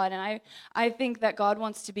of God. And I think that God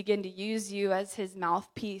wants to begin to use you as his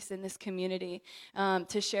mouthpiece in this community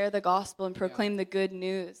to share the gospel and proclaim the good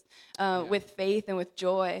news with faith and with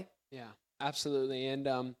joy. Yeah, absolutely.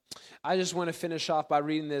 And I just want to finish off by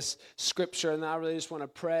reading this scripture, and I really just want to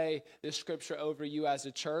pray this scripture over you as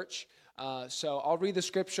a church. So I'll read the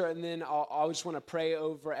scripture, and then I'll just want to pray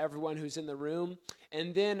over everyone who's in the room.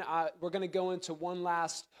 And then we're going to go into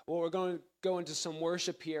we're going to go into some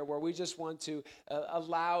worship here where we just want to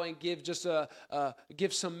allow and give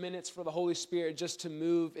give some minutes for the Holy Spirit just to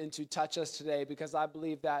move and to touch us today, because I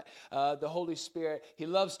believe that the Holy Spirit, he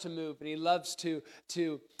loves to move and he loves to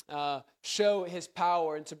show his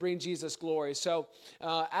power and to bring Jesus glory. So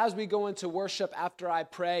as we go into worship after I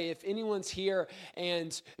pray, if anyone's here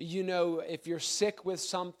and if you're sick with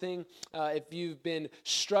something, if you've been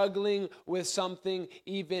struggling with something,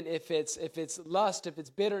 even if it's lust, if it's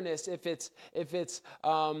bitterness, if it's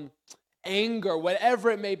anger,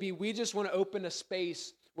 whatever it may be, we just want to open a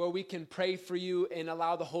space where we can pray for you and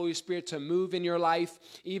allow the Holy Spirit to move in your life.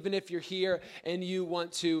 Even if you're here and you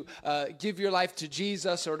want to give your life to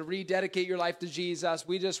Jesus or to rededicate your life to Jesus,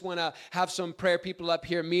 we just want to have some prayer people up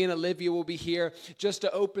here. Me and Olivia will be here just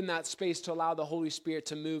to open that space to allow the Holy Spirit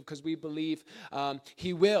to move, because we believe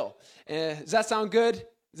he will. Does that sound good?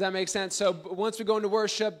 Does that make sense? So once we go into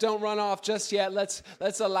worship, don't run off just yet. Let's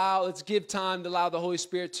give time to allow the Holy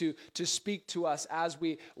Spirit to speak to us as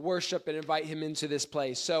we worship and invite him into this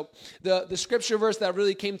place. So the scripture verse that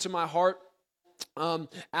really came to my heart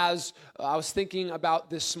as I was thinking about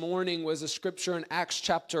this morning was a scripture in Acts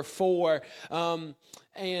chapter 4. And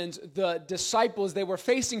the disciples, they were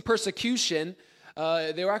facing persecution.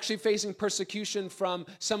 They were actually facing persecution from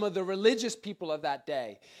some of the religious people of that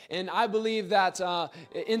day. And I believe that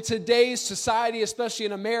in today's society, especially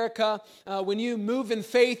in America, when you move in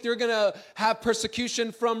faith, you're going to have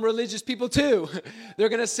persecution from religious people too. They're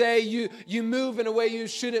going to say you move in a way you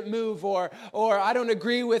shouldn't move, or I don't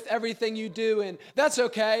agree with everything you do, and that's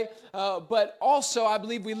okay. But also, I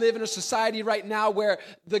believe we live in a society right now where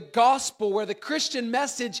the gospel, where the Christian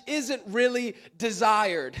message isn't really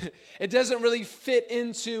desired. It doesn't really fit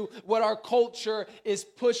into what our culture is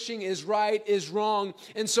pushing is right, is wrong.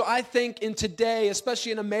 And so I think in today,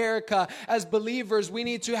 especially in America, as believers, we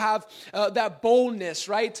need to have that boldness,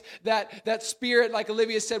 right? That spirit, like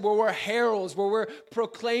Olivia said, where we're heralds, where we're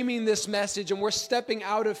proclaiming this message and we're stepping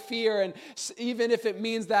out of fear. And even if it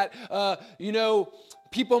means that,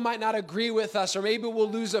 people might not agree with us, or maybe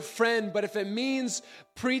we'll lose a friend, but if it means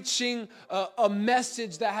preaching a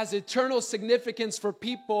message that has eternal significance for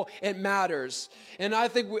people, it matters. And I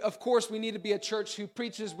think, of course, we need to be a church who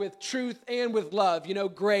preaches with truth and with love,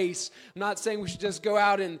 grace. I'm not saying we should just go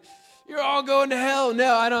out and you're all going to hell.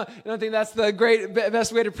 No, I don't think that's the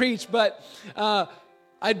best way to preach, but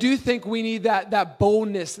I do think we need that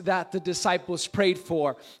boldness that the disciples prayed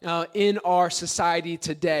for in our society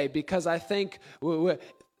today, because I think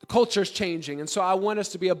culture's changing. And so I want us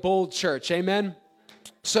to be a bold church. Amen?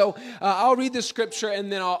 So I'll read the scripture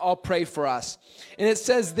and then I'll pray for us. And it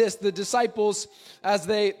says this: the disciples, as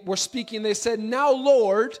they were speaking, they said, "Now,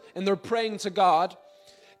 Lord," and they're praying to God,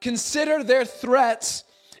 "consider their threats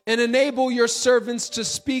and enable your servants to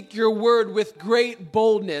speak your word with great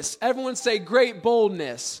boldness." Everyone say great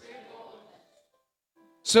boldness.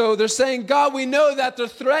 So they're saying, God, we know that they're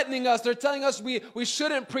threatening us. They're telling us we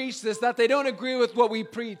shouldn't preach this, that they don't agree with what we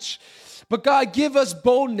preach. But God, give us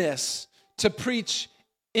boldness to preach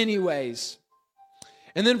anyways.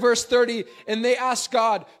 And then verse 30, and they ask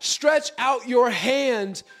God, "Stretch out your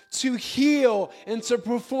hand to heal and to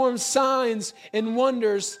perform signs and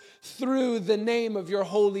wonders through the name of your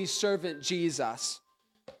holy servant Jesus."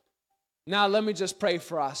 Now, let me just pray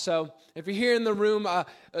for us. So if you're here in the room,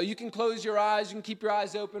 you can close your eyes, you can keep your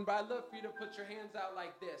eyes open, but I'd love for you to put your hands out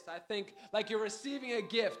like this. I think like you're receiving a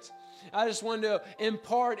gift. I just want to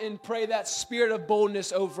impart and pray that spirit of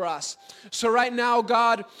boldness over us. So right now,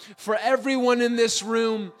 God, for everyone in this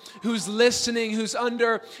room who's listening, who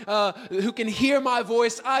can hear my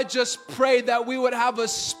voice, I just pray that we would have a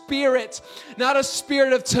spirit, not a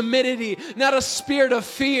spirit of timidity, not a spirit of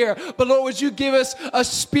fear, but Lord, would you give us a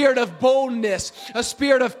spirit of boldness, a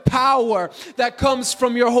spirit of power that comes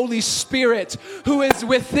from your Holy Spirit who is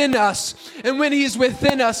within us. And when he's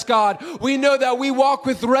within us, God, we know that we walk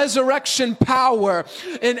with resurrection power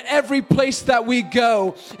in every place that we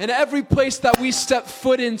go, in every place that we step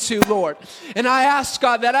foot into, Lord. And I ask,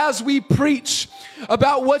 God, that as we preach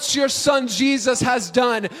about what your son Jesus has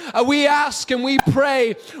done, we ask and we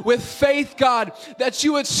pray with faith, God, that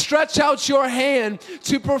you would stretch out your hand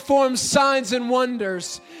to perform signs and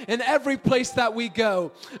wonders in every place that we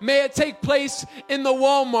go. May it take place in the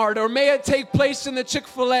Walmart, or may it take place in the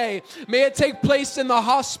Chick-fil-A. May it take place in the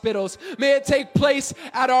hospitals. May it take place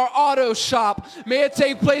at our auto shop. May it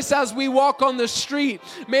take place as we walk on the street.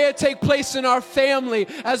 May it take place in our family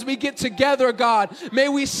as we get together, God. May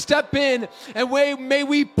we step in and may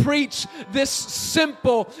we preach this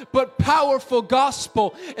simple but powerful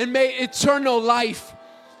gospel, and may eternal life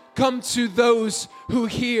come to those who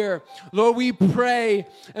hear. Lord, we pray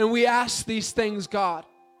and we ask these things, God.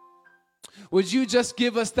 Would you just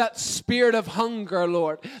give us that spirit of hunger,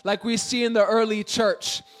 Lord, like we see in the early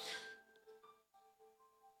church?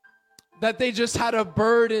 That they just had a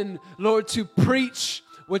burden, Lord, to preach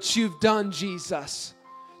what you've done, Jesus.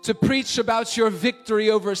 To preach about your victory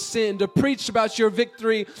over sin, to preach about your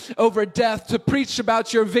victory over death, to preach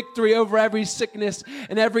about your victory over every sickness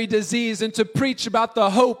and every disease, and to preach about the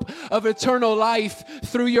hope of eternal life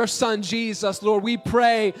through your Son, Jesus. Lord, we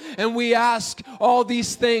pray and we ask all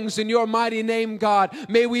these things in your mighty name, God.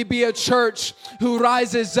 May we be a church who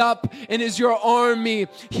rises up and is your army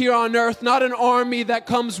here on earth, not an army that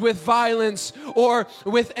comes with violence or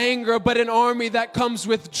with anger, but an army that comes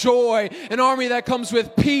with joy, an army that comes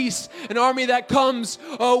with peace, an army that comes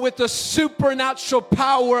with the supernatural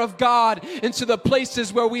power of God into the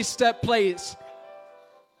places where we step place.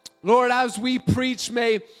 Lord, as we preach,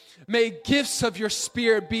 may gifts of your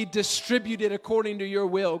Spirit be distributed according to your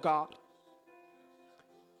will, God.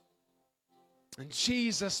 In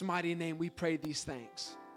Jesus' mighty name we pray these things.